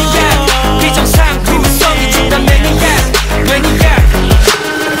돌아버리겠지 Maniac 비정상투성이 죽는 Maniac Maniac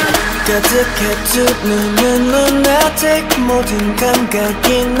가득해 두 눈은 lunatic 모든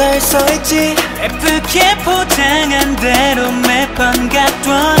감각이 날 서있지 예쁘게 포장한 대로 매번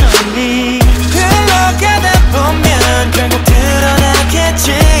갖던 언니 흘러가다 보면 결국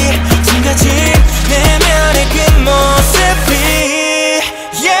드러나겠지 지금까지 내면의 그 모습이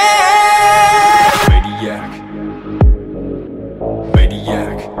yeah Maniac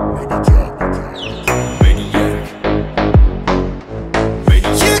Maniac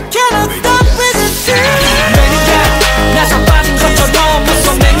You cannot stop with the dream Maniac 나서 빠진 것처럼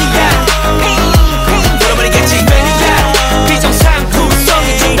무슨 Maniac 핑핑 돌아버리겠지 Maniac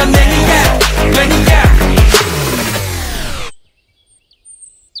비정상투성이 죽는 Maniac Maniac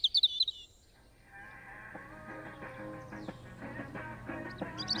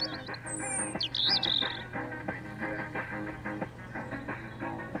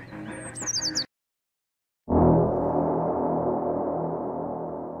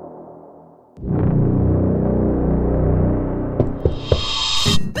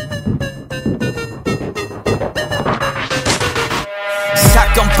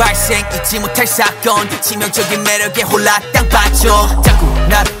사건 발생 잊지 못할 사건 치명적인 매력에 홀라당 빠져 자꾸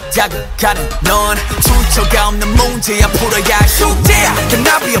나를 자극하는 넌 출처가 없는 문제야 풀어야 할 숙제야 Can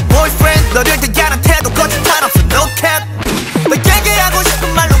I be your boyfriend 너를 대하는 태도 거짓말 없어 no cap 너에게 하고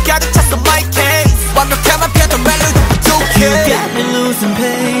싶은 말로 가득 찼어 my case 완벽함만 펴도 멜로디 부족해 You got me losing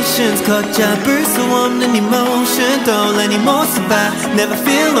patience 걷잡을 수 없는 emotion 떠올라니 모습 봐 Never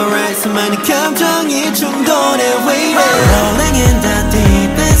feel alright 수많은 감정이 충돌해 waiting Rolling in the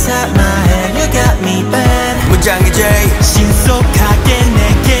deep inside my head You got me bad 문장이 J 신속하게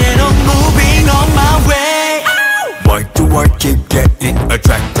내게로 moving on my way Why do I keep getting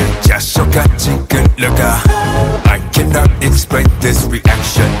attracted 자석같이 끌려가 I cannot explain this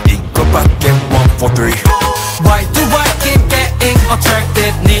reaction 이거밖에 1, 4, 3 Why do I keep getting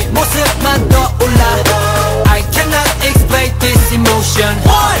attracted 네 모습만 떠올라 I cannot explain this emotion 1,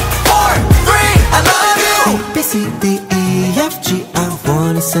 4, 3 I love you A, B, C, D, E, F, G I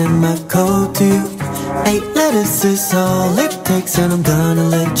wanna send my code to you 8 letters is all it takes and I'm gonna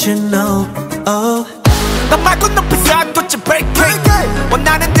let you know Oh 너 말고 높이서 도대체 break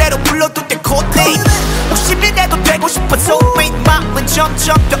원하는 대로 불러도 돼 코딩 욕심이 내도 되고 싶어 soulmate 마음은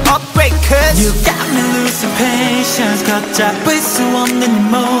점점 더 upgrade Cause You got me losing patience 걷잡을 수 없는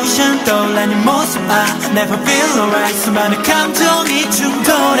emotion 떠올라니 모습 I never feel alright 수많은 감정이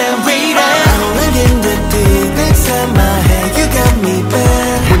충돌해 waiting Rolling in the deep inside my head You got me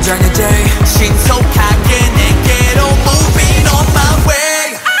bad 문장의 J 신속하게 내게로 moving on my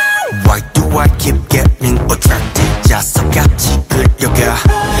way Why do I keep getting attracted 자석같이 끌려가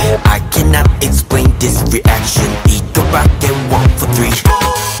I cannot explain this reaction 이거밖에 1, 4, 3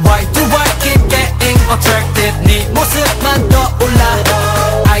 Why do I keep getting attracted 네 모습만 떠올라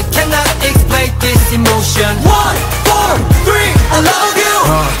I cannot explain this emotion 1, 4, 3 I love you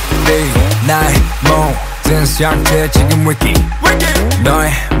나의 모든 상태 지금 wiki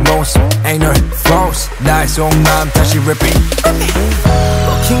너의 모습 ain't no false 나의 속마음 다시 repeat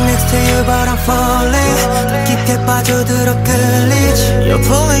Walking next to you but I'm falling 더 깊게 빠져들어 끌리지 You're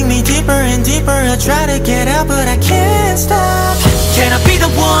pulling me deeper and deeper I try to get out but I can't stop Can I be the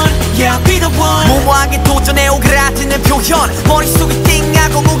one? Yeah I'll be the one 무모하게 도전해 오그라드는 표현 머릿속이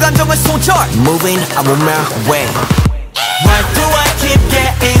띵하고 무감정을 손절 Moving I'm on my way Why do I keep keep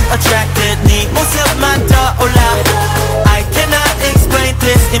getting attracted 네 모습만 떠올라 I cannot explain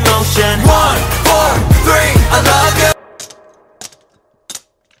this emotion 1, 4, 3 I love you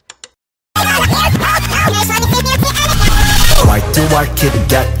Why do I keep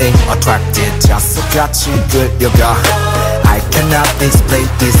getting attracted 자석같이 끌려가 I cannot explain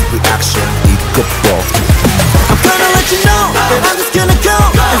this reaction 이거 뭐 I'm gonna let you know that I'm just gonna go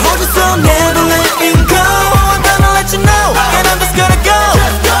and hold you so never letting go I'm gonna let you know that I'm just gonna go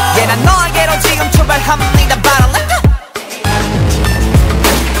Yeah 난 너에게로 지금 출발합니다 But let go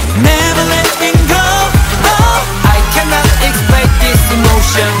Never letting go oh. I cannot explain this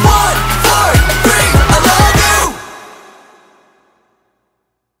emotion 1, 4, 3 I love you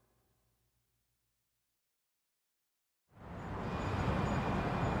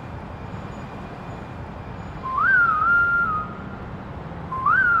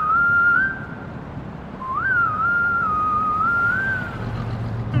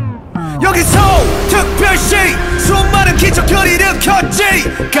여기서 특별시 수많은 기적을 일으켰지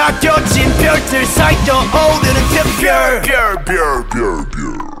가려진 별들 사이 떠오르는 특별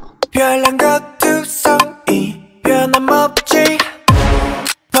별난 것두성이 변함없지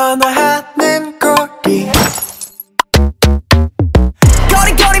번화하는 거리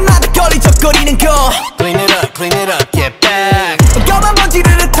거리거리마다 걸리적거리는 거 Clean it up, get back 검은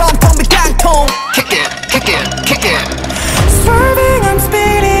먼지를 텅텅 빈 땅통 Kick it Swerving, I'm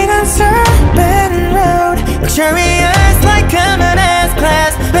speeding on certain road Luxurious like coming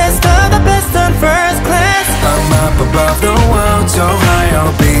S-Class Best of the best on first class I'm up above the world so high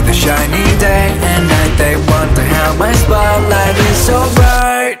I'll be the shiny day and night They wonder how my spotlight is so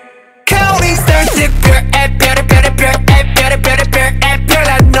bright Counting stars 특별해 별의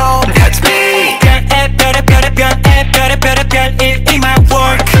별난 놈 That's me 별의 in my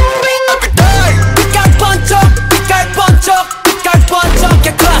work 빛깔 번쩍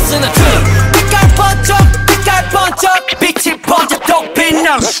Get closer to the 빛깔 번쩍 빛이 번쩍 또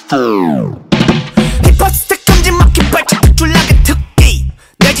빛나 힙합 스택 금지 막힌 발짝 줄라게 특기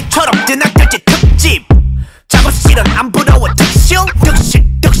내 집처럼 뜨날떨지 특집 작업실은 안 부러워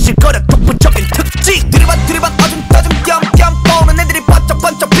득실 거려 독보적인 특징 들이받 어줌 띄엄 보는 애들이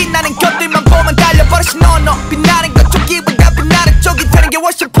번쩍 빛나는 것들만 보면 달려버릇이 no 빛나는 것 쪽이보다 빛나는 쪽이 되는 게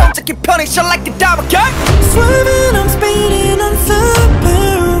훨씬 폼잡기 편해 Shine like a diamond girl Swerving, I'm speeding on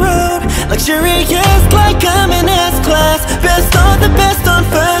super road Luxurious like I'm in S-Class Best of the best on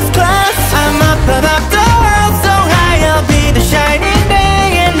first class I'm up above the world so high I'll be the shining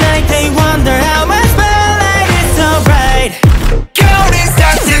day and night They wonder how my spotlight is so bright Counting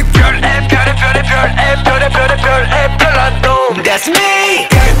stars 특별해 별난 놈 That's me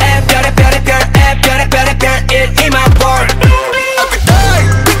별의 in my world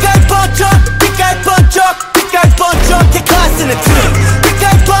빛깔 번쩍 Get closer to the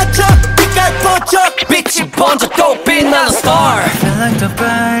빛깔 번쩍 빛이 번쩍 또 빛나는 star Feel like the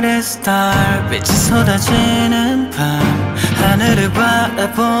brightest star 빛이 쏟아지는 밤 하늘을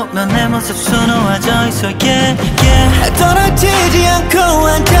바라보면 내 모습 수놓아져 있어 yeah 떨어지지 않고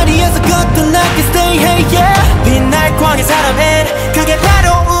한자리에서 거듭나게 stay hey yeah 빛날 광의 사람은 그게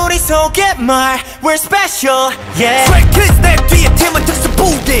바로 우리 속의 말 We're special yeah Straight kiss 내 뒤에 팀은 특수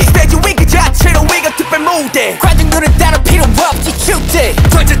부대 스테이지 위 그 자체로 위가 특별 무대 관중들은 따로 필요 없이 축제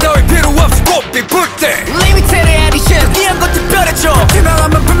전체 따위 필요 없이 꽃빛 불때 Limited edition 이런 것 특별해져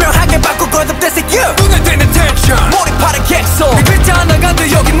투명하면 분명하게 바꾸고 덮대세 you 눈에 띄는 텐션 몰입하는 객소 네 글자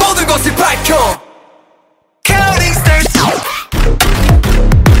하나가도 여기 모든 것을 밝혀 Counting stars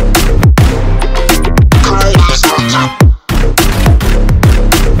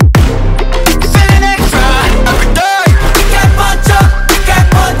Feeling extra Every day 빛깔 번쩍 Get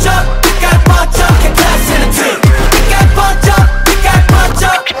closer to the 빛깔 번쩍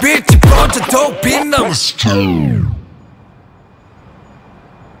빛이 번져 더 빛나는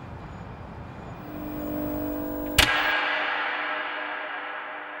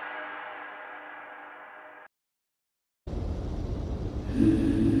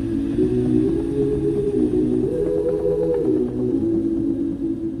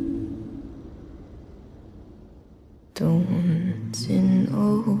Don't you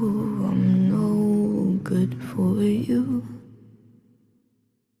know I'm no good for you?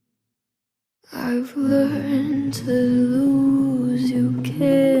 I've learned to lose, you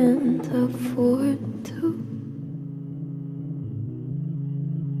can't afford to.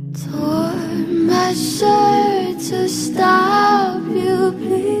 Tore my shirt to stop you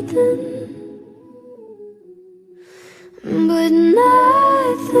bleeding, but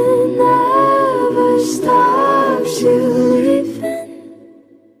nothing ever stops you leaving.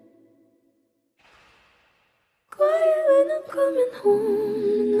 Quiet when I'm quiet. coming home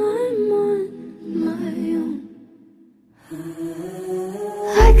and I'm on my own.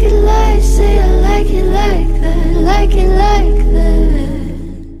 I could lie, say I like it like that, like it like that.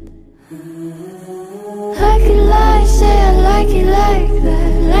 I could lie, say I like it like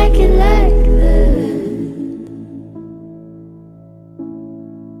that, like it like that.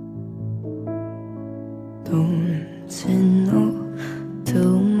 Don't you know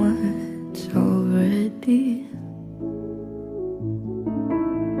too much already?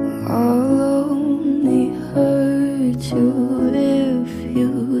 I'll only hurt you if you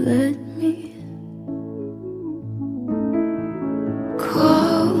let me.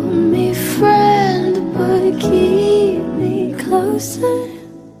 Call me friend, but keep me closer.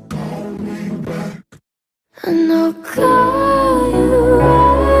 And I'll call you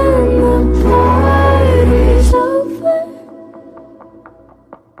when the party's over.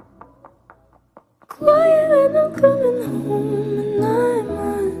 Quiet when I'm coming home and I'm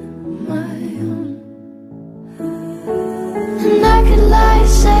on my own. And I could lie,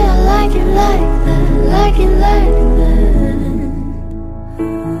 say I like it like that, like it like that.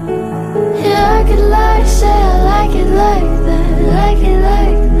 Yeah, I could lie, say I like it like that, like it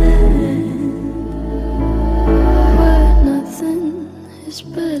like that. But nothing is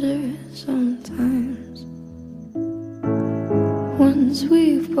better sometimes. Once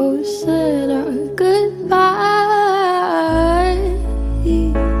we've both said our goodbyes,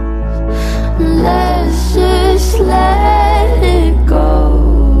 let's just let it go.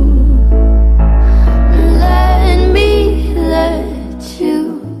 Let me let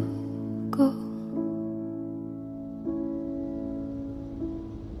you go.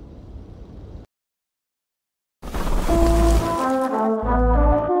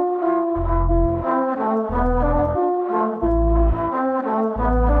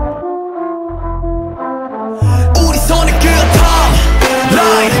 우리 손을 그어터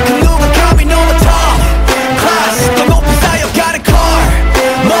Line 그 누가 감히 넘어 top Class 더 높이 쌓여가는 car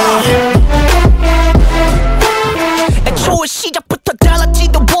애초에 시작부터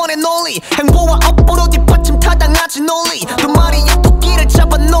달랐지도 원해 논리 행보와 업보로 뒷받침 타당하지 논리 두 마리의 토끼를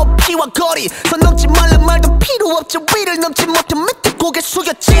잡아 높이와 거리 선 넘지 말란 말도 필요 없지 위를 넘지 못해 밑에 고개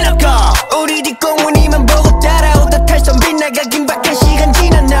숙여 지나가 우리 뒷공문이만 보고 따라오다 탈선 빗나가 긴박한 시간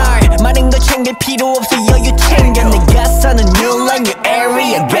지난 날 많은 걸 챙길 필요 없어 여유 챙겨 내가 사는 new line new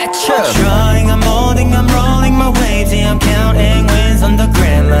area get you Trying, I'm holding, I'm rolling my waves Yeah, I'm counting wins on the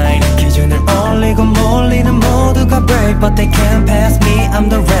grand line 기준을 올리고 몰리는 모두가 break But they can't pass me, I'm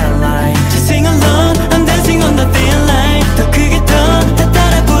the red line Just sing along, I'm dancing on the thin line 더 크게 더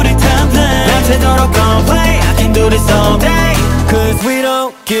따라 부를 top line 밤새도록 complain, I can do this all day Cause we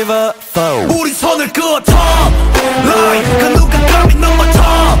don't give a fuck 우리 손을 그어 top line 그 누가 감히 넘어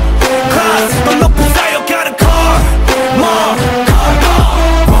top class 더 높이 쌓여가는 car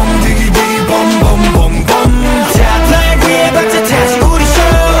bomdigidi bom bom bom bom. Top line 위에 박자 다시 우리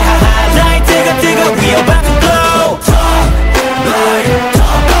show 하하 뜨거 we about to blow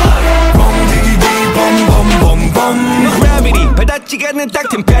bomdigidi bom bom bom bom. Gravity 받아지지 않는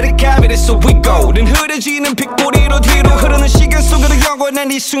땅틈 베리카비를 so we go 는 흐려지는 빗꼬리로 뒤로 흐르는 시간 속으로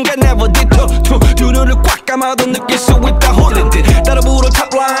영원한 이 순간 never detour 두 눈을 꽉 감아도 느낄 수 있다 홀린 듯 따라 불어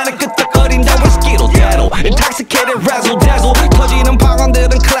탑라인을 끄떡거린다 위스키로대로 Intoxicated razzle dazzle 터지는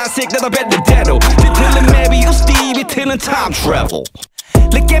방언들은 classic 나다 뱉는 대로 뒤틀린 Mebius Stevie 트는 time travel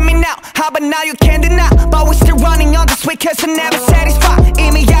Look at me now, how about now you can't deny But we still running on this way cause we're never satisfied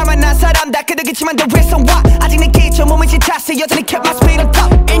이미 야만한 사람 다 그득이지만 the reason why 아직 내 기초 몸을 지탔어 여전히 kept my speed on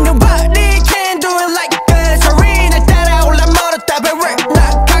top Ain't nobody can do it like us 어린을 따라올라 멀었다 but we're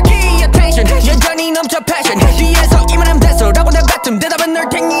not cocky attention 여전히 넘쳐 passion 뒤에서 이만하면 됐어 라고 내뱉음 대답은 널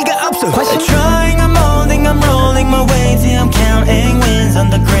탱이가 없어 I'm trying, I'm holding, I'm rolling my waves Yeah, I'm counting wins on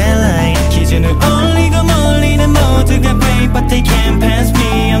the grand line 기준을 올리고 몰리는 모두가 break But they can't pass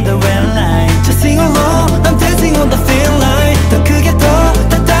me on the red line Just sing along, I'm dancing on the thin line 더 크게 더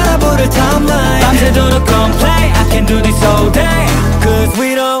따라 부를 top line 밤새도록 complain, I can do this all day Cause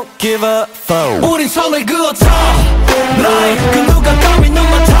we don't give a fuck 우린 손을 그어 top line 그 누가 감히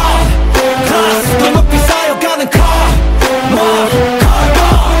넘어 top class 더 높이 쌓여가는 car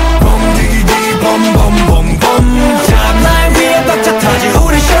bomdigidi bom bom bom bom. Top line 위에 박자 터지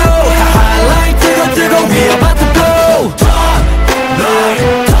우리 show 하하 뜨거 we about to blow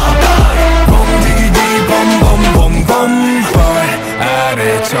bomdigidi bom bom bom bom. 발 아래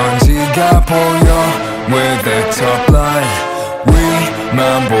천지가 보여 with the top line.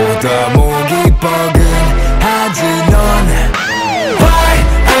 위만보다 목이 뻐근하지 넌. 발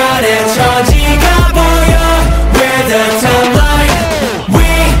아래 천지가 보여 with the top line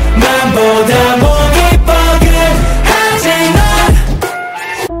위만보다 목이 뻐근하지 넌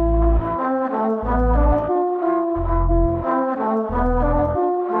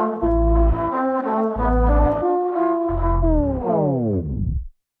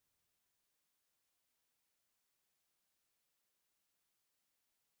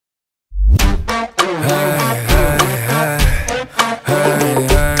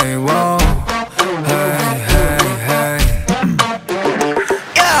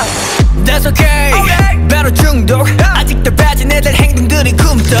우린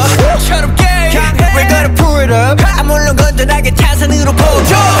꿈떡처럼 게임 We're gonna pull it up 물론 건전하게 탄산으로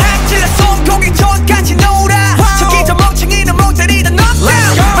보죠 찔러 손고기 전까지 놀아 저기 저 멍청이는 모자리다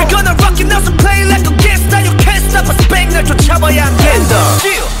knockdown We're gonna rock it now so play like a gangsta You can't stop us bang 날 쫓아봐야 안 된다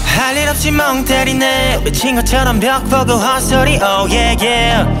할 일 없이 멍 때리네 미친 것처럼 벽 보고 헛소리 oh yeah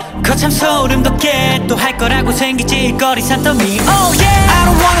yeah 거참 소름 돋게 또 할 거라고 생기지 일거리 산더미 oh yeah I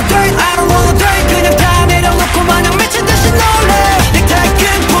don't wanna do it I don't wanna do it 그냥 다 내려놓고 마냥 미친 듯이 놀래 넥타이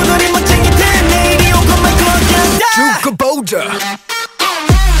끈 포도리 멋쟁이들 내일이 오고만 거jan다 죽어보자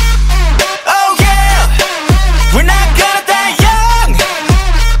oh yeah We're not gonna die young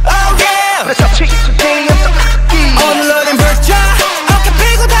oh yeah 그래서 today I'm so cocky 오늘 어딘 벌자 어깨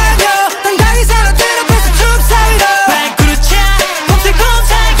펴고 다녀 당당히 사람들 앞에서 춤 사이로 발구르 차 봄새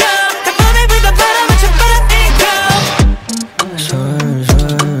봄사이로 가끔에 불던 바람은 춤바람 이고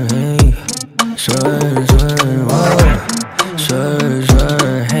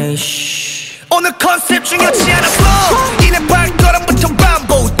오늘 컨셉 중요치 않아 flow 이내 발걸음부터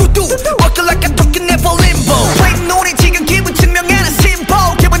반복 뚜뚜 Walking like I'm talking never limbo Play 노래 지금 기분 증명하는 심보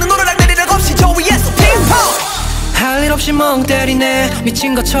기분은 오르락 내리락 없이 저 위에서 핑퐁 할 일 없이 멍 때리네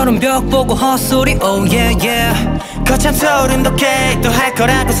미친 것처럼 벽 보고 헛소리 oh yeah yeah 거참 소름 돋게 또 할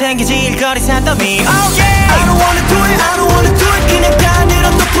거라고 생기지 일거리 산더미 oh yeah I don't wanna do it I don't wanna do it 그냥 다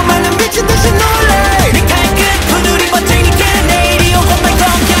내려놓고 말면 미친 듯이 놀래 넥타이 끝 부두리 멋쟁이들 내일이 오고만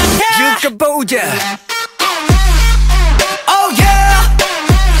건강해 죽어보자 oh yeah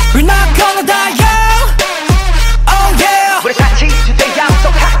We're not gonna die young oh yeah 우리 같이 today I'm so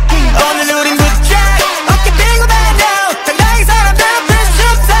cocky 오늘 우린 붙자 어깨 펴고 다녀 당당히 사람들 앞에서 춤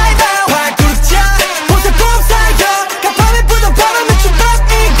사이도 발구르 차 봄새 봄사이로 간밤에 부던 바람에 춤밥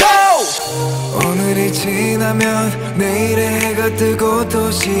이고 오늘이 지나면 내일의 해가 뜨고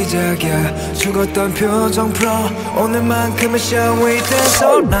또 시작이야 죽었던 표정 풀어 오늘만큼은 shall we dance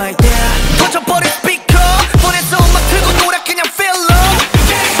all night yeah 터져버린 스피커 폰에서 음악 틀고 노래 그냥 feel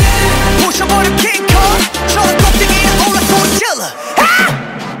love 부셔버린 킹콩 저 꼭대기에 올라 소리 질러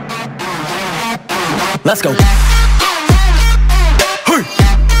Let's go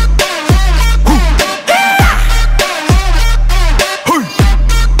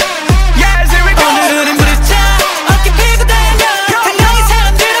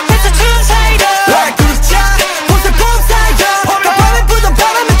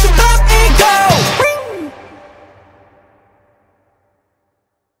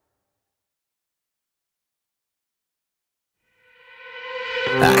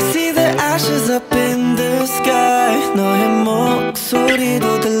I see the ashes up in the sky 너의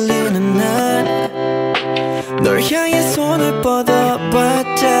목소리도 들리는 날 널 향해 손을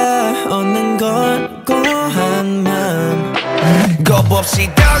뻗어봤자 얻는 건 고한 맘 겁없이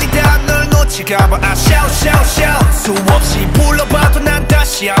달리다 널 놓칠까봐 I shout shout shout 수없이 불러봐도 난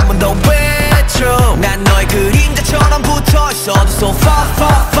다시 한 번 더 외쳐 난 너의 그림자처럼 붙어있어도 so far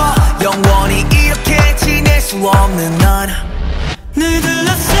far far 영원히 이렇게 지낼 수 없는 넌 늘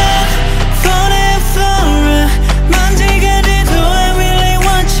둘러싼 forever forever 먼지가 돼도 I really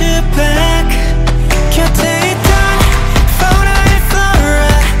want you back 곁에 있던 forever forever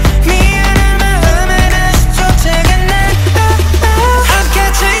미안한 마음에 다시 쫓아가 난 I'm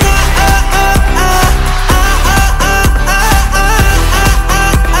catching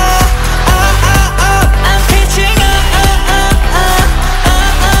I'm catching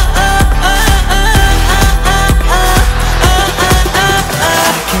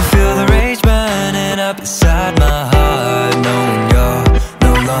inside my heart, knowing you're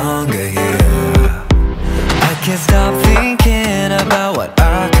no longer here. I can't stop thinking about what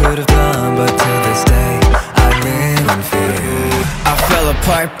I could have done, but to this day, I live in fear. I fell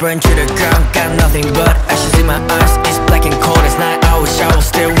apart, burned to the ground, got nothing but ashes in my eyes. It's black and cold as night, I wish I was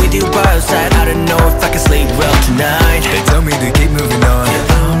still with you by your side. I don't know if I can sleep well tonight. They tell me to keep moving on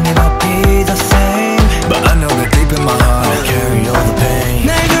I'll never be the same, but I know that deep in my heart I carry all the pain.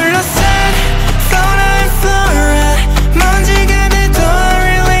 날 둘러싼 먼지가 돼도 I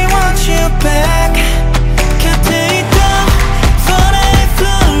really want you back 곁에 있던 forever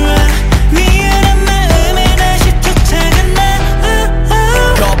forever 미안한 마음에 다시 쫓아가 난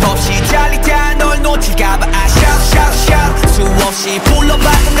겁없이 달리다 널 놓칠까봐 I shout shout shout 수없이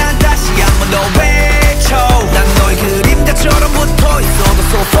불러봐도 난 다시 한 번 더 외쳐 난 너의 그림자처럼 붙어있어도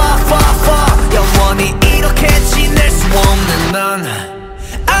so far far far 영원히 이렇게 지낼 수 없는 넌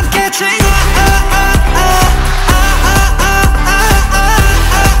I'm catching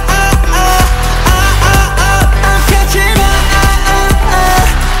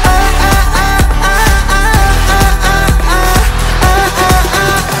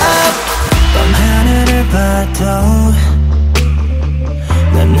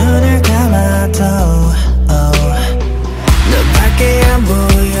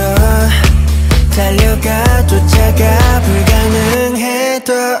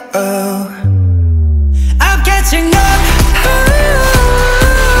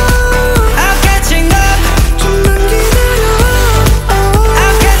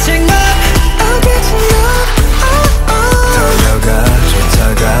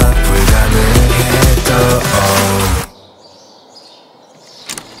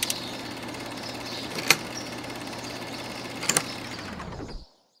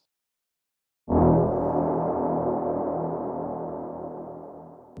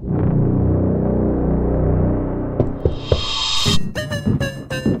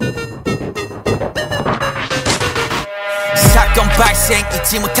사건 발생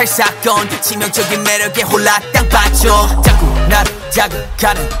잊지 못할 사건 치명적인 매력에 홀라 땅 빠져 자꾸 나를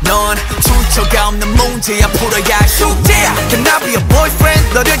자극하는 넌 출처가 없는 문제야 풀어야 할 숙제야 Can I be a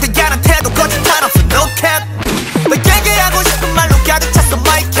boyfriend 너를 대하는 태도 거짓말 없어 no cap 너에게 하고 싶은 말로 가득 찼어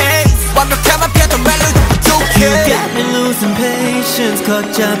my case 완벽함만 펴도 멜로디 부족해 You got me losing patience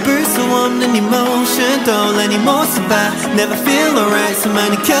걷잡을 수 없는 emotion 떠올라 네 모습 봐 Never feel alright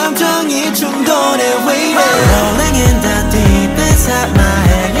수많은 감정이 충돌해 waiting Rolling in the deep inside my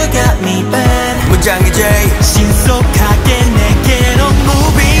head You got me bad 문장이 J 신속하게 내게로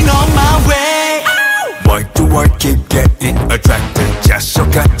moving on my way Why do I keep getting attracted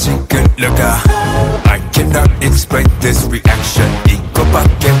자석같이 끌려가 I cannot explain this reaction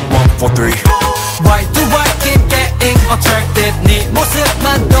이거밖에 1, 4, 3 Why do I keep getting attracted 네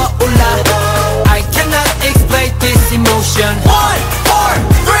모습만 떠올라 I cannot explain this emotion 1, 4,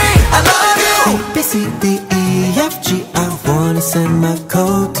 3 I love you A, B, C, D, E, F, G I wanna send my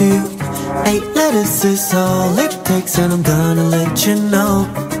code to you 8 letters is all it takes and I'm gonna let you know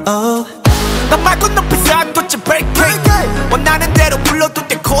Oh 너 말고 높이 쌓아뒀지 break 원하는 대로 불러도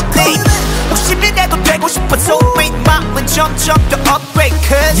돼 코딩 욕심이라도 되고 싶어 soulmate 마음은 점점 더 upgrade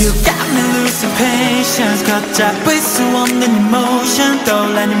Cause You got me losing patience 걷잡을 수 없는 emotion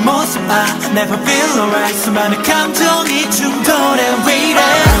떠올라 네 모습 봐 Never feel alright 수많은 감정이 충돌해 waiting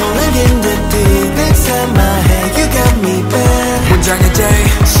Rolling in the deep inside my head You got me bad 문장의 J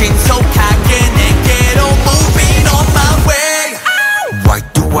신속하게 내게로 moving on my way Why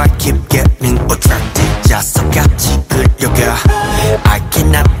do I keep getting attracted 자석같이 끌려가 I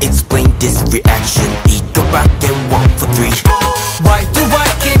cannot explain this reaction 이거밖에 1, 4, 3 Why do I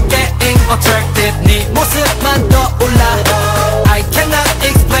keep getting attracted 네 모습만 떠올라 I cannot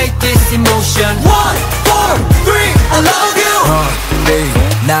explain this emotion 1, 4, 3 I love you 네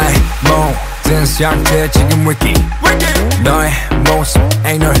나의 모든 상태 지금 wiki 너의 모습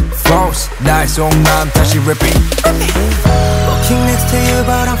ain't no false 나의 속마음 다시 repeat Walking next to you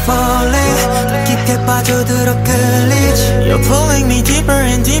but I'm falling 더 깊게 빠져들어 끌리지 You're pulling me deeper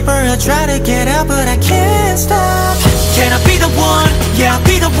and deeper I try to get out but I can't stop Can I be the one? Yeah I'll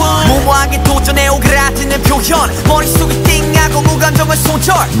be the one 무모하게 도전해 오그라드는 표현 머릿속이 띵하고 무감정을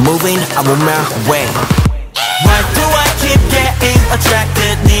손절 Moving I'm on my way Why do I keep getting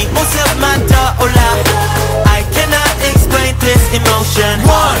attracted 네 모습만 떠올라 I cannot explain this emotion 1,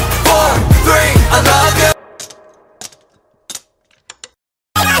 4, 3 I love you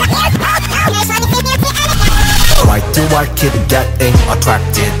Why do I keep getting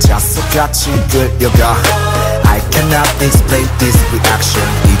attracted 자석같이 끌려가 I cannot explain this reaction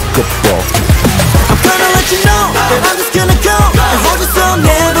이거 뭐 I'm gonna let you know that I'm just